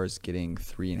Jaguars getting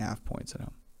 3.5 points at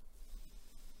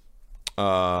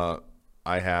home.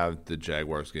 I have the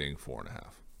Jaguars getting 4.5.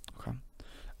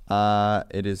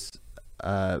 Okay. It is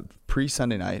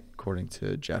pre-Sunday night, according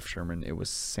to Jeff Sherman. It was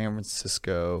San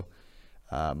Francisco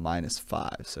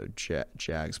 -5, so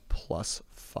Jags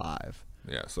 +5.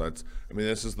 Yeah, so that's. I mean,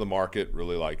 this is the market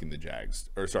really liking the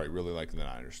Jags, really liking the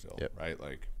Niners still, right?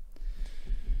 Like,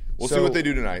 we'll see what they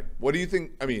do tonight. What do you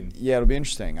think? I mean, yeah, it'll be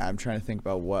interesting. I'm trying to think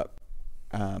about what.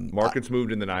 Market's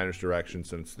moved in the Niners' direction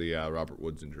since the Robert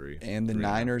Woods injury. And the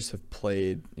Niners have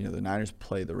played, the Niners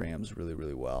play the Rams really,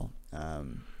 really well.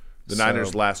 The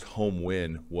Niners' last home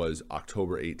win was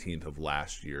October 18th of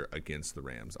last year against the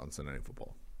Rams on Sunday Night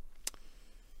Football.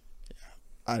 Yeah,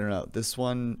 I don't know. This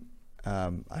one, I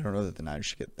don't know that the Niners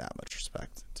should get that much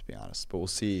respect, to be honest. But we'll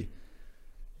see.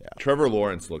 Yeah. Trevor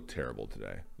Lawrence looked terrible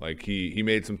today. Like, he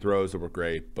made some throws that were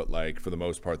great, but, like, for the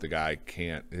most part, the guy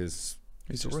can't.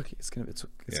 He's a rookie. It's gonna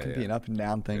be an up and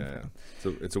down thing. Yeah.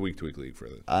 So it's a week-to-week league for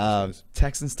the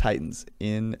Texans Titans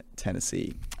in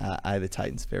Tennessee. I have the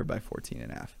Titans favored by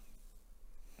 14.5.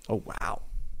 Oh wow!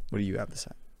 What do you have this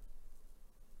at?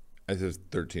 I said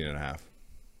 13.5.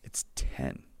 It's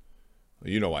 10. Well,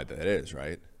 you know why that is,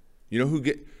 right? I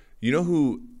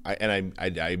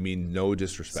mean no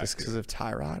disrespect. Is this because of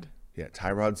Tyrod? Yeah,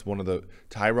 Tyrod's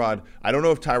Tyrod. I don't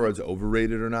know if Tyrod's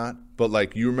overrated or not, but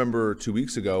like you remember 2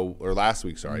 weeks ago or last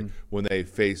week, when they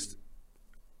faced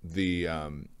the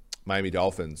Miami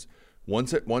Dolphins.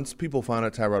 Once people found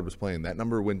out Tyrod was playing, that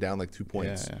number went down like 2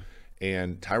 points. Yeah.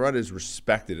 And Tyrod is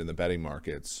respected in the betting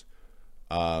markets.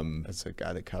 That's a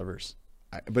guy that covers.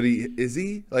 But is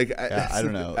he? Like, I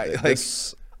don't know.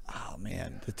 Oh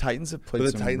man, the Titans have played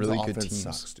some really good teams.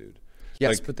 Sucks, dude.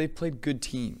 Yes, but they've played good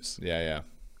teams. Yeah.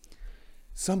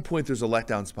 Some point there's a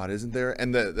letdown spot, isn't there?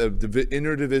 And the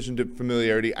interdivision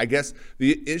familiarity. I guess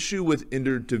the issue with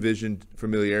interdivision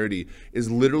familiarity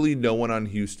is literally no one on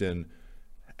Houston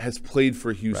has played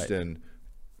for Houston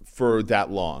for that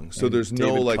long. So And there's no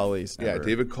David like, Culley's yeah, never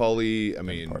David Culley. I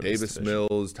mean, part of this Davis division.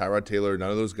 Mills, Tyrod Taylor. None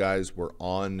of those guys were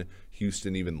on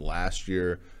Houston even last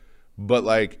year. But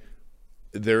like,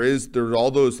 there's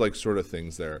all those like sort of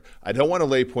things there. I don't want to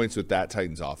lay points with that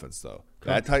Titans offense though.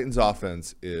 That Titans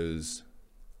offense is,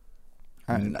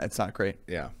 It's not great.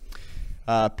 yeah.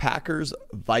 Packers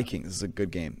Vikings is a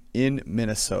good game in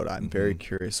Minnesota. I'm very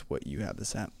curious what you have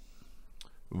this at.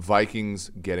 Vikings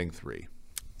getting 3.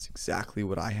 It's exactly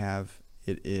what I have.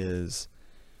 It is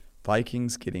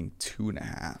Vikings getting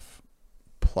 2.5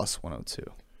 plus 102.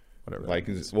 Whatever. that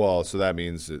Vikings. is. Well, so that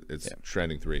means it's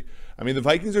trending 3. I mean, the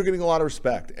Vikings are getting a lot of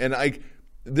respect, and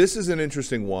this is an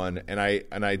interesting one, and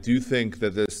I do think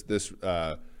that this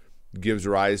gives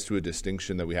rise to a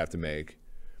distinction that we have to make.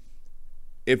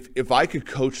 If I could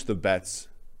coach the bets,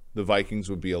 the Vikings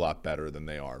would be a lot better than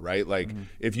they are, right? Like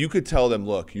if you could tell them,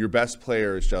 look, your best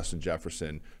player is Justin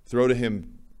Jefferson, throw to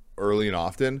him early and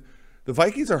often. The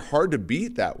Vikings are hard to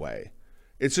beat that way.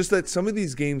 It's just that some of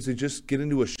these games, they just get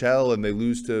into a shell and they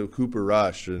lose to Cooper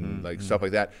Rush and like stuff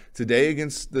like that. Today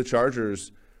against the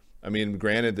Chargers, I mean,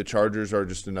 granted, the Chargers are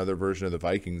just another version of the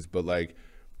Vikings, but like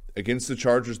against the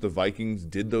Chargers, the Vikings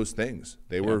did those things.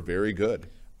 They were very good.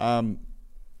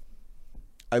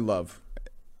 I love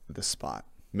the spot.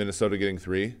 Minnesota getting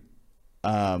 3.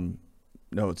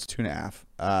 No, it's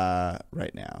 2.5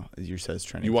 right now. As you said, it's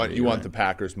trending. You want 3, the right?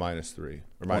 Packers -3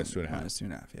 or minus 2.5. Minus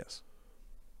 2.5, yes.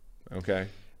 Okay.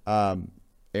 Aaron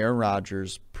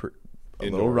Rodgers, a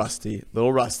little Indoors.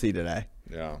 rusty today.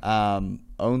 Yeah.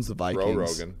 Owns the Vikings.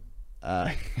 Rogan.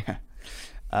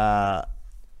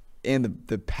 And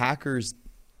the Packers,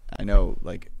 I know,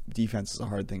 like, defense is a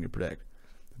hard thing to predict.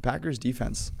 The Packers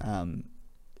defense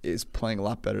is playing a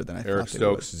lot better than I Eric thought they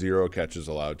would. Stokes 0 catches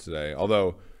allowed today.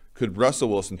 Although, could Russell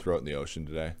Wilson throw it in the ocean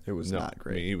today? It was not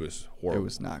great. I mean, he was It horrible.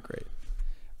 was not great.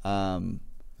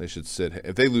 They should sit.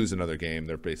 If they lose another game,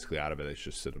 they're basically out of it. They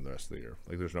should sit him the rest of the year.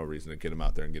 Like, there's no reason to get him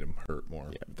out there and get him hurt more.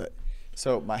 Yeah,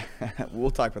 so we'll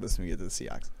talk about this when we get to the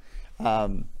Seahawks.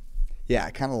 Yeah,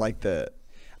 I kind of like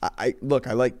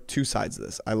I like two sides of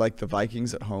this. I like the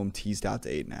Vikings at home teased out to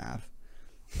 8.5,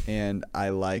 and I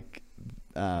like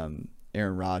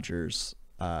Aaron Rodgers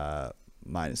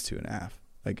minus 2.5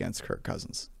 against Kirk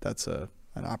Cousins. That's an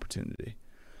opportunity.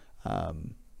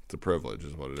 It's a privilege,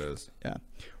 is what it is. Yeah,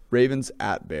 Ravens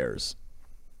at Bears.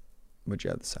 What'd you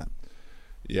have this at?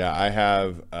 Yeah, I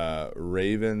have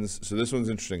Ravens. So this one's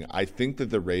interesting. I think that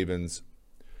the Ravens,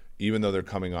 even though they're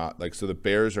coming off, so the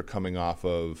Bears are coming off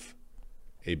of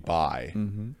a bye.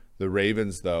 Mm-hmm. The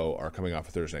Ravens, though, are coming off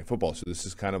of Thursday Night Football. So this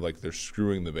is kind of like they're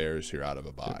screwing the Bears here out of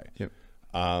a bye. Yep.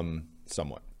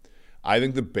 Somewhat. I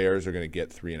think the Bears are going to get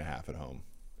 3.5 at home.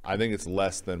 I think it's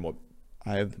less than what.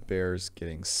 I have the Bears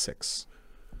getting 6.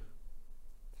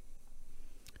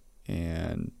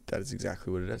 And that is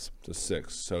exactly what it is. So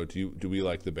 6. So do we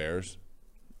like the Bears?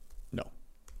 No.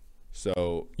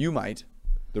 So You might.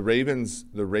 the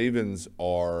Ravens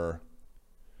are.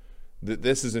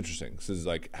 This is interesting. This is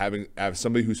like have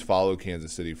somebody who's followed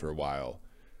Kansas City for a while.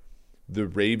 The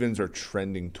Ravens are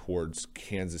trending towards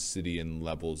Kansas City in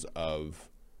levels of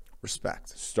Respect.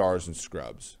 stars and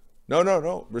scrubs.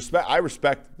 No. Respect. I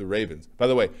respect the Ravens. By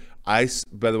the way,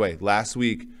 last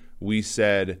week we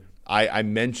said I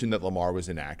mentioned that Lamar was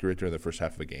inaccurate during the first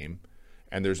half of a game,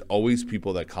 and there's always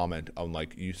people that comment on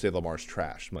like, you say Lamar's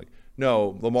trash. I'm like,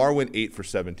 no, Lamar went 8 for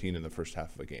 17 in the first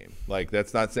half of a game. Like,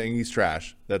 that's not saying he's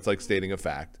trash. That's like stating a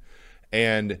fact.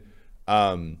 And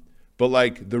but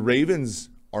like the Ravens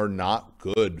are not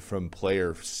good from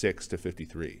player 6 to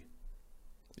 53.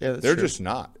 Yeah, that's They're true. just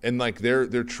not. And like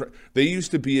they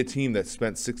used to be a team that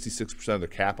spent 66% of their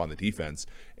cap on the defense,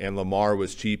 and Lamar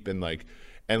was cheap, and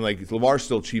Lamar's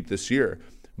still cheap this year.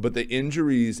 But the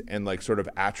injuries and like sort of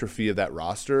atrophy of that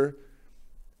roster,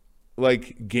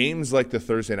 like games like the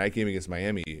Thursday night game against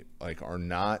Miami, like are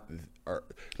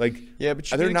Yeah,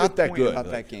 but you they're made a not that point good. about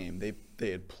Like, that game. They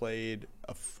had played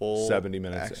a full 70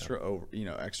 minutes,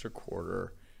 extra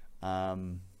quarter.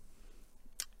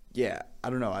 Yeah, I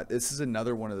don't know. This is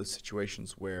another one of those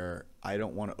situations where I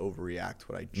don't want to overreact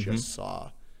what I just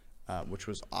saw, which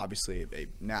was obviously a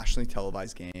nationally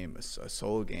televised game, a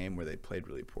solo game where they played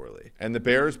really poorly. And the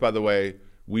Bears, by the way,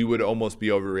 we would almost be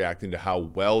overreacting to how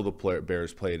well the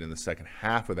Bears played in the second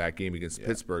half of that game against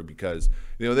Pittsburgh, because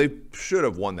they should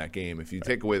have won that game. If you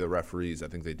take away the referees, I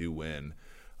think they do win.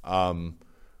 I'm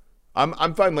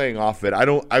fine laying off it.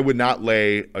 I would not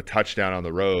lay a touchdown on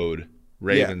the road.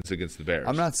 Ravens against the Bears.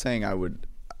 I'm not saying I would.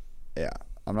 Yeah,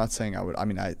 I'm not saying I would. I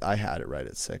mean, I had it right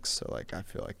at 6, so like I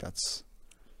feel like that's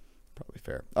probably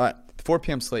fair. All right, the 4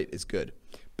 p.m. slate is good.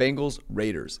 Bengals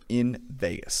Raiders in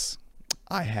Vegas.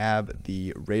 I have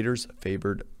the Raiders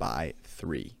favored by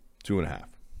 3. 2.5.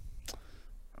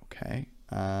 Okay.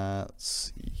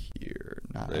 Let's see here.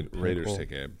 Not a Raiders pickle.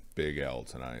 taking a big L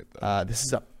tonight, though. This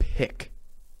is a pick.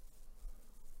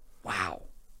 Wow.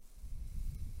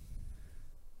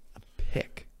 A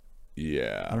pick.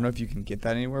 Yeah. I don't know if you can get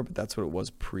that anywhere, but that's what it was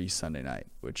pre-Sunday night,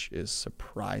 which is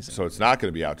surprising. So it's not going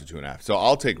to be out to 2.5. So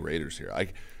I'll take Raiders here.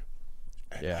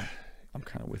 Yeah, I'm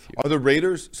kind of with you. Are the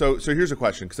Raiders? So here's a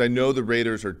question, because I know the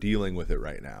Raiders are dealing with it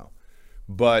right now,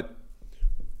 but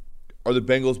are the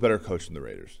Bengals better coached than the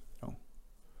Raiders? No.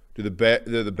 Do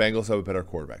the Bengals have a better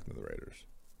quarterback than the Raiders?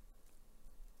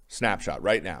 Snapshot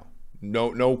right now.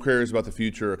 No cares about the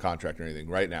future or contract or anything.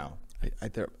 Right now.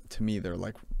 To me, they're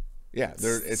like. Yeah,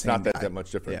 it's Same not guy. that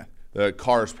much different. Yeah. The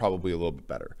Carr's probably a little bit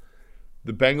better.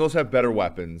 The Bengals have better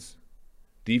weapons.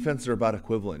 Defenses are about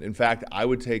equivalent. In fact, I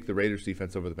would take the Raiders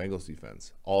defense over the Bengals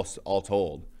defense, all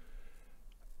told.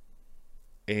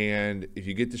 And if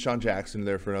you get Deshaun Jackson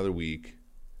there for another week,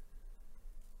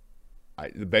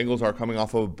 the Bengals are coming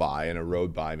off of a bye, and a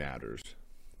road bye matters.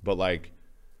 But,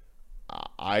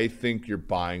 I think you're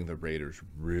buying the Raiders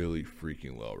really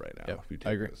freaking low right now. Yep, If you take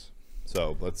I agree. this.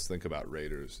 So let's think about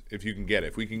Raiders. If you can get it,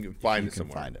 if we can find it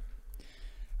somewhere. Find it.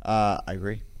 I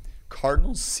agree.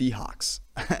 Cardinals, Seahawks.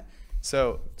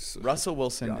 So Russell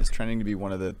Wilson is trending to be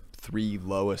one of the 3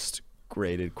 lowest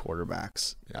graded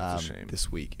quarterbacks Yeah, it's a shame.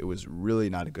 this week. It was really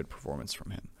not a good performance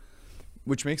from him,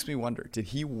 which makes me wonder, did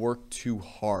he work too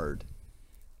hard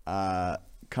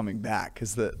coming back?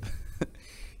 Because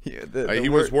he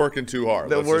was working too hard.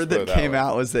 The Let's word just put that it came way.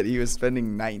 out was that he was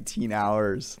spending 19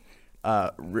 hours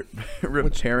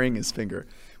repairing his finger,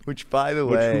 which, by the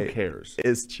way, who cares?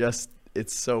 is just,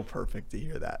 it's so perfect to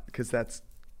hear that, because that's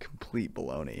complete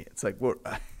baloney. It's like, what?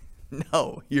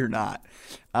 No, you're not.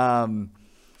 I'm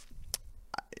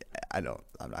not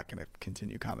going to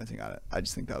continue commenting on it. I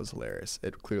just think that was hilarious.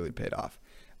 It clearly paid off.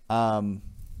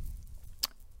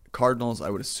 Cardinals, I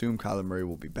would assume Kyler Murray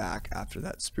will be back after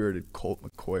that spirited Colt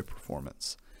McCoy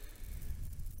performance.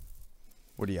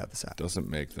 What do you have this at? Doesn't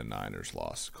make the Niners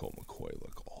loss Colt McCoy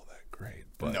look all that great.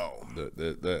 But No.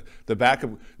 The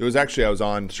backup, it was actually, I was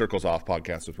on Circles Off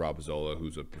podcast with Rob Azzola,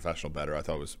 who's a professional bettor. I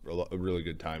thought it was a really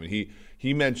good time. And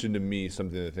he mentioned to me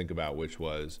something to think about, which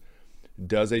was,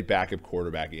 does a backup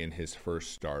quarterback in his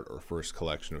first start or first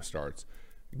collection of starts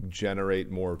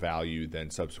generate more value than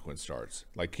subsequent starts?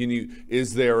 Like,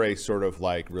 is there a sort of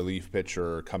like relief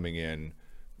pitcher coming in,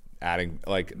 adding,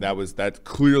 like that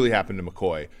clearly happened to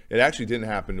McCoy. It actually didn't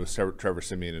happen to Trevor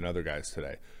Siemian and other guys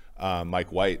today.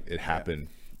 Mike White, it happened.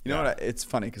 You know what? It's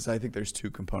funny because I think there's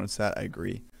 2 components to that. I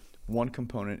agree. One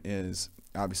component is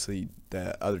obviously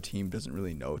the other team doesn't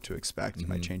really know what to expect. You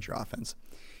might change your offense.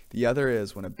 The other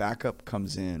is when a backup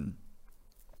comes in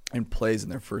and plays in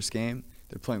their first game,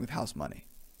 they're playing with house money,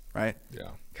 right?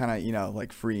 Yeah. Kind of,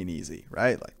 like free and easy,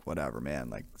 right? Like, whatever, man.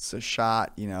 Like, it's a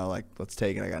shot, like, let's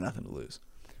take it. I got nothing to lose.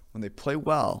 When they play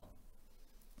well,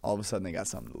 all of a sudden they got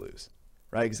something to lose,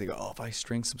 right? Because they go, if I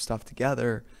string some stuff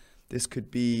together, this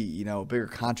could be, a bigger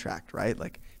contract, right?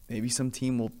 Like, maybe some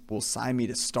team will sign me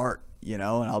to start, and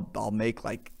I'll make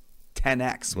like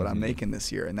 10x what I'm making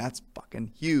this year, and that's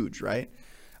fucking huge, right?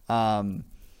 And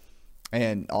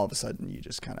all of a sudden you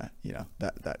just kind of,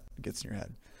 that gets in your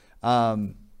head.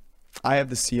 I have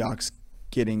the Seahawks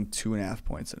getting 2.5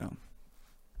 points at home.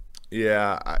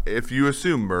 Yeah, if you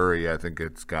assume Murray, I think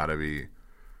it's got to be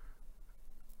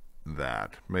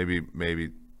that. Maybe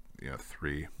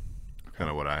 3. Kind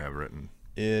of what I have written.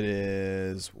 It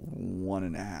is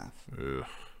 1.5. Ugh.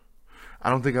 I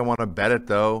don't think I want to bet it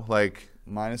though. Like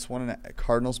 -1.5.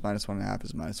 Cardinals -1.5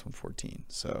 is -114.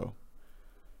 So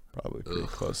probably pretty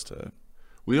close to.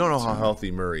 We don't know how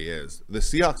healthy Murray is. The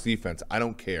Seahawks defense, I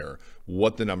don't care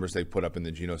what the numbers they put up in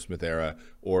the Geno Smith era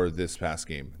or this past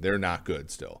game. They're not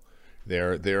good still.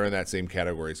 They're in that same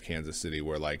category as Kansas City,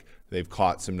 where like they've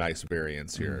caught some nice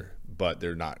variance here, but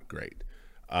they're not great.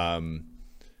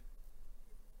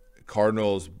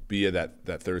 Cardinals, via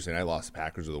that Thursday night loss, the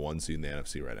Packers are the 1 seed in the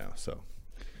NFC right now. So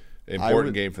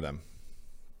important game for them.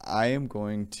 I am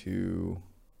going to,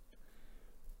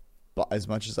 as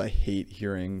much as I hate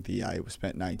hearing I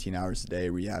spent 19 hours a day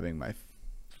rehabbing my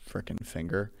freaking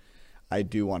finger, I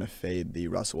do want to fade the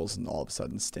Russell Wilson all of a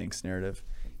sudden stinks narrative.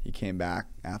 He came back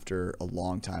after a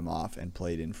long time off and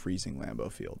played in freezing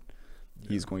Lambeau Field.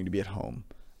 He's going to be at home.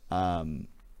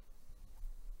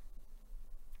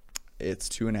 It's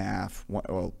 2.5.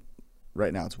 Well,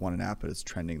 right now it's 1.5, but it's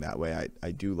trending that way.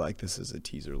 I do like this as a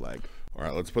teaser leg. All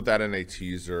right, let's put that in a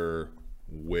teaser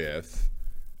with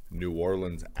New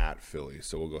Orleans at Philly.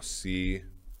 So we'll go C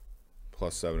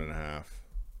 +7.5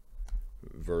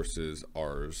 versus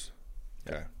ours.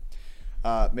 Okay.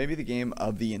 Maybe the game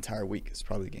of the entire week is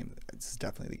probably the game. It's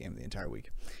definitely the game of the entire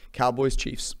week. Cowboys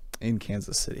Chiefs in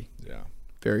Kansas City. Yeah.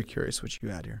 Very curious what you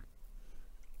had here.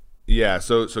 Yeah.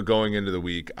 So going into the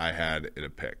week, I had it a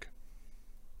pick.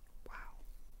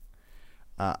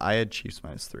 I had Chiefs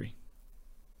 -3.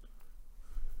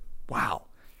 Wow.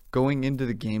 Going into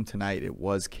the game tonight, it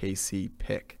was KC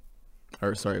pick.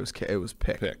 Or sorry, it was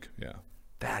pick. Pick. Yeah.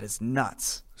 That is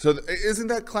nuts. So isn't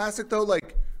that classic though?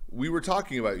 Like we were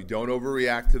talking about, you don't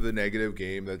overreact to the negative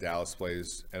game that Dallas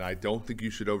plays, and I don't think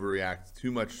you should overreact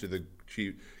too much to the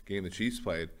game the Chiefs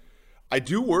played. I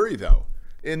do worry though.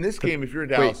 In this game, if you're a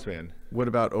Dallas fan, what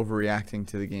about overreacting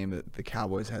to the game that the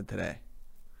Cowboys had today?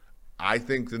 I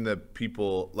think then the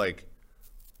people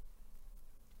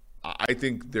I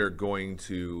think they're going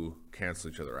to cancel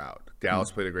each other out.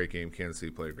 Dallas played a great game. Kansas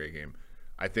City played a great game.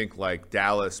 I think like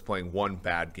Dallas playing one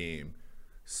bad game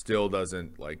still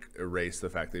doesn't like erase the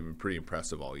fact they've been pretty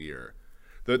impressive all year.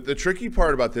 The tricky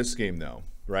part about this game though,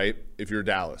 right? If you're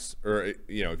Dallas or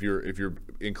if you're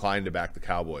inclined to back the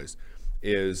Cowboys,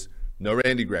 is no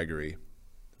Randy Gregory,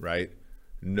 right?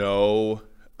 No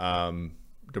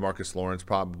DeMarcus Lawrence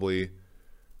probably.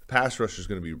 The pass rush is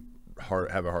going to be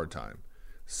have a hard time.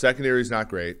 Secondary is not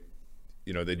great.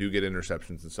 They do get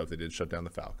interceptions and stuff. They did shut down the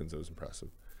Falcons. It was impressive.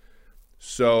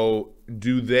 So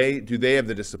do they have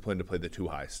the discipline to play the too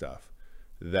high stuff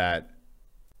that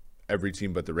every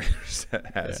team but the Raiders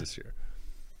has this year?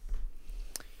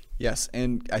 Yes,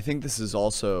 and I think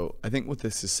what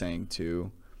this is saying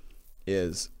too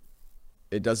is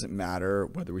it doesn't matter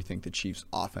whether we think the Chiefs'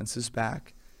 offense is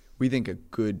back. We think a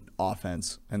good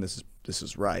offense, and this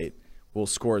is right, will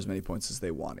score as many points as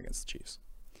they want against the Chiefs.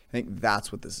 I think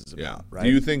that's what this is about, right? Do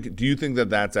you think that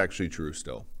that's actually true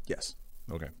still? Yes.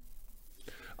 Okay.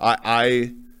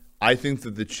 I think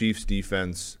that the Chiefs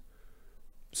defense.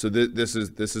 So this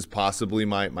is possibly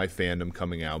my fandom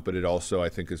coming out, but it also I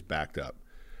think is backed up.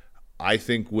 I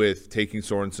think with taking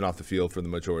Sorensen off the field for the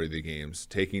majority of the games,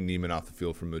 taking Neiman off the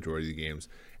field for the majority of the games,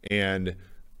 and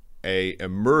a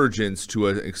emergence to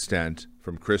an extent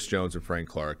from Chris Jones and Frank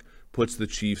Clark puts the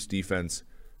Chiefs defense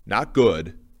not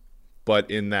good, but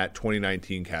in that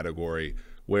 2019 category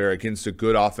where against a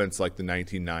good offense like the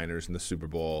 1999ers in the Super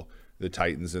Bowl, the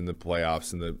Titans in the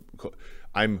playoffs, and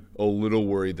I'm a little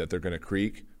worried that they're going to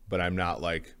creak, but I'm not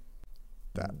like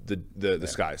that. The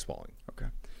sky is falling.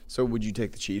 Okay. So would you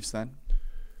take the Chiefs then?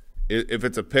 If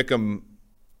it's a pick 'em,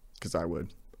 because I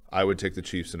would take the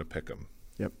Chiefs in a pick 'em.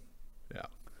 Yep. Yeah.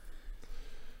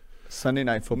 Sunday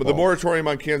Night Football. The moratorium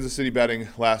on Kansas City betting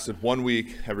lasted 1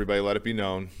 week. Everybody let it be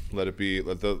known. Let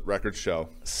the record show.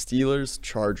 Steelers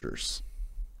Chargers.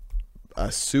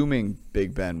 Assuming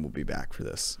Big Ben will be back for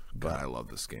this. But God, I love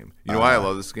this game. You know why I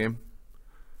love this game?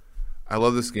 I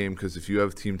love this game because if you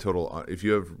have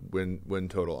win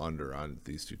total under on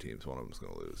these two teams, one of them is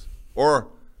going to lose.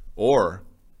 Or,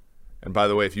 and by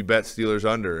the way, if you bet Steelers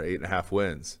under 8.5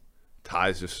 wins,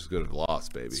 tie's just as good as a loss,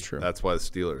 baby. That's true. That's why the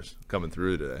Steelers coming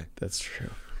through today. That's true.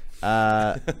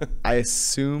 I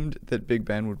assumed that Big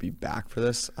Ben would be back for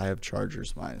this. I have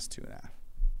Chargers -2.5.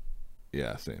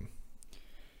 Yeah, same.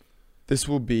 This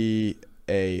will be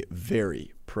a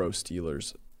very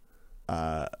pro-Steelers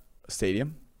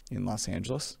stadium in Los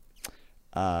Angeles.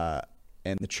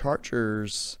 And the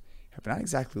Chargers have not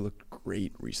exactly looked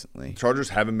great recently. Chargers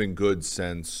haven't been good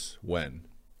since when?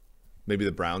 Maybe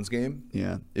the Browns game?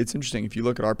 Yeah. It's interesting. If you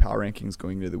look at our power rankings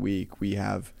going into the week, we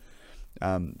have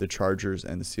the Chargers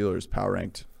and the Steelers power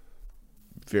ranked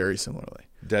very similarly.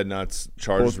 Dead nuts.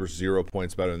 Chargers were 0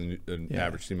 points better than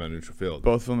average team on neutral field.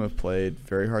 Both of them have played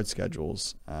very hard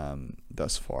schedules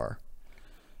thus far.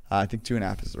 I think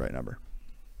 2.5 is the right number.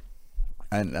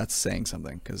 And that's saying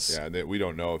something because we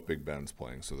don't know if Big Ben's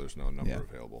playing, so there's no number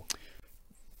available.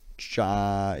 Did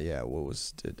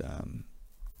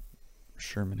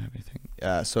Sherman have anything?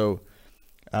 So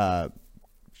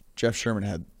Jeff Sherman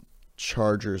had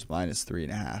Chargers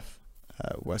 -3.5.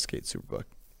 Westgate Superbook.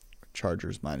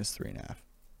 Chargers -3.5.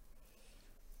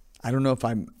 I don't know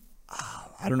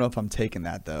if I'm taking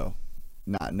that though,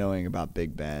 not knowing about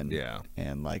Big Ben. Yeah.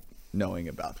 And like knowing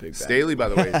about Big Ben. Staley, by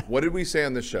the way, what did we say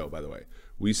on this show? By the way,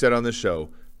 we said on the show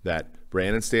that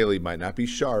Brandon Staley might not be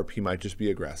sharp; he might just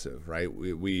be aggressive, right?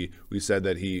 We said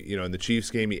that he, in the Chiefs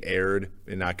game, he erred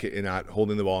in not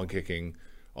holding the ball and kicking,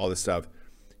 all this stuff.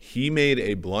 He made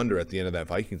a blunder at the end of that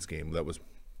Vikings game that was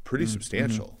pretty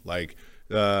substantial, like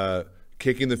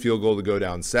kicking the field goal to go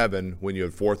down 7 when you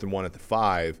had 4th and 1 at the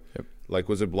 5, like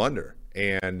was a blunder.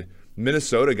 And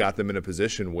Minnesota got them in a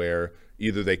position where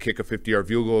either they kick a 50-yard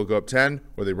field goal to go up 10,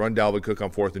 or they run Dalvin Cook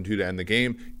on 4th and 2 to end the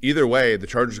game. Either way, the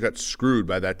Chargers got screwed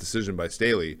by that decision by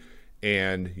Staley.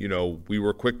 And, you know, we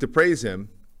were quick to praise him.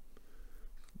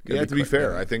 We have to be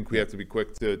fair. I think we have to be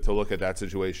quick to look at that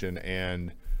situation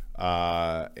and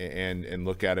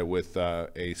look at it with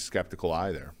a skeptical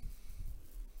eye there.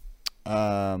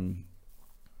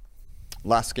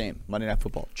 Last game, Monday Night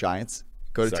Football. Giants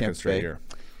go to Tampa Bay year.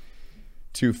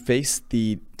 to face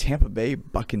the Tampa Bay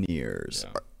Buccaneers.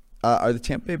 Yeah. Are the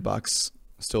Tampa Bay Bucs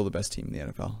still the best team in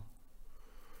the NFL?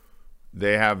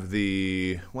 They have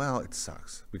it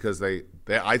sucks because I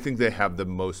think they have the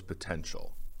most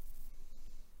potential.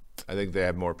 I think they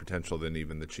have more potential than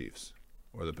even the Chiefs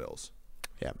or the Bills.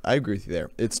 Yeah, I agree with you there.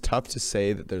 It's tough to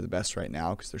say that they're the best right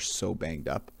now because they're so banged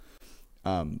up.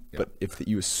 But if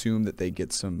you assume that they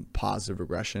get some positive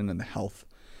regression in the health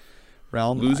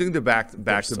realm, losing to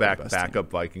back-to-back backup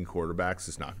team. Viking quarterbacks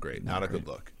is not great. Not a good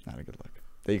look. Not a good look.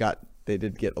 They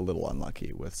did get a little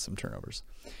unlucky with some turnovers.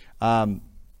 I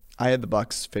had the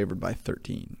Bucs favored by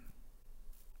 13.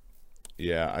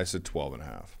 Yeah, I said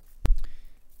 12.5.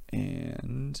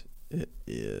 And it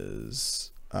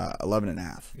is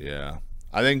 11.5. Yeah.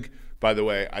 I think, by the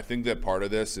way, I think that part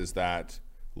of this is that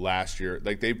last year,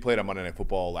 like they played on Monday Night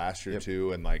Football last year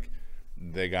too, and like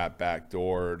they got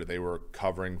backdoored. They were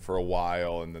covering for a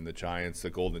while, and then the Giants, the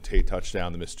Golden Tate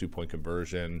touchdown, the missed 2-point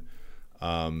conversion,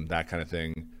 that kind of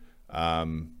thing.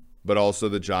 But also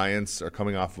the Giants are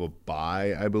coming off of a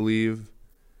bye, I believe,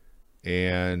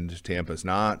 and Tampa's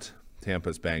not.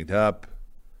 Tampa's banged up.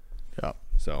 Yeah.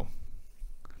 So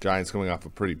Giants coming off a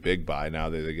pretty big bye now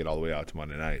that they get all the way out to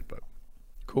Monday night. But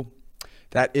cool.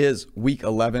 That is week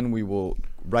 11. We will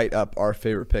write up our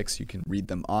favorite picks. You can read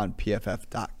them on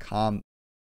pff.com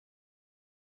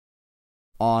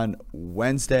on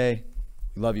Wednesday.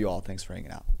 Love you all. Thanks for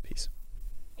hanging out. Peace.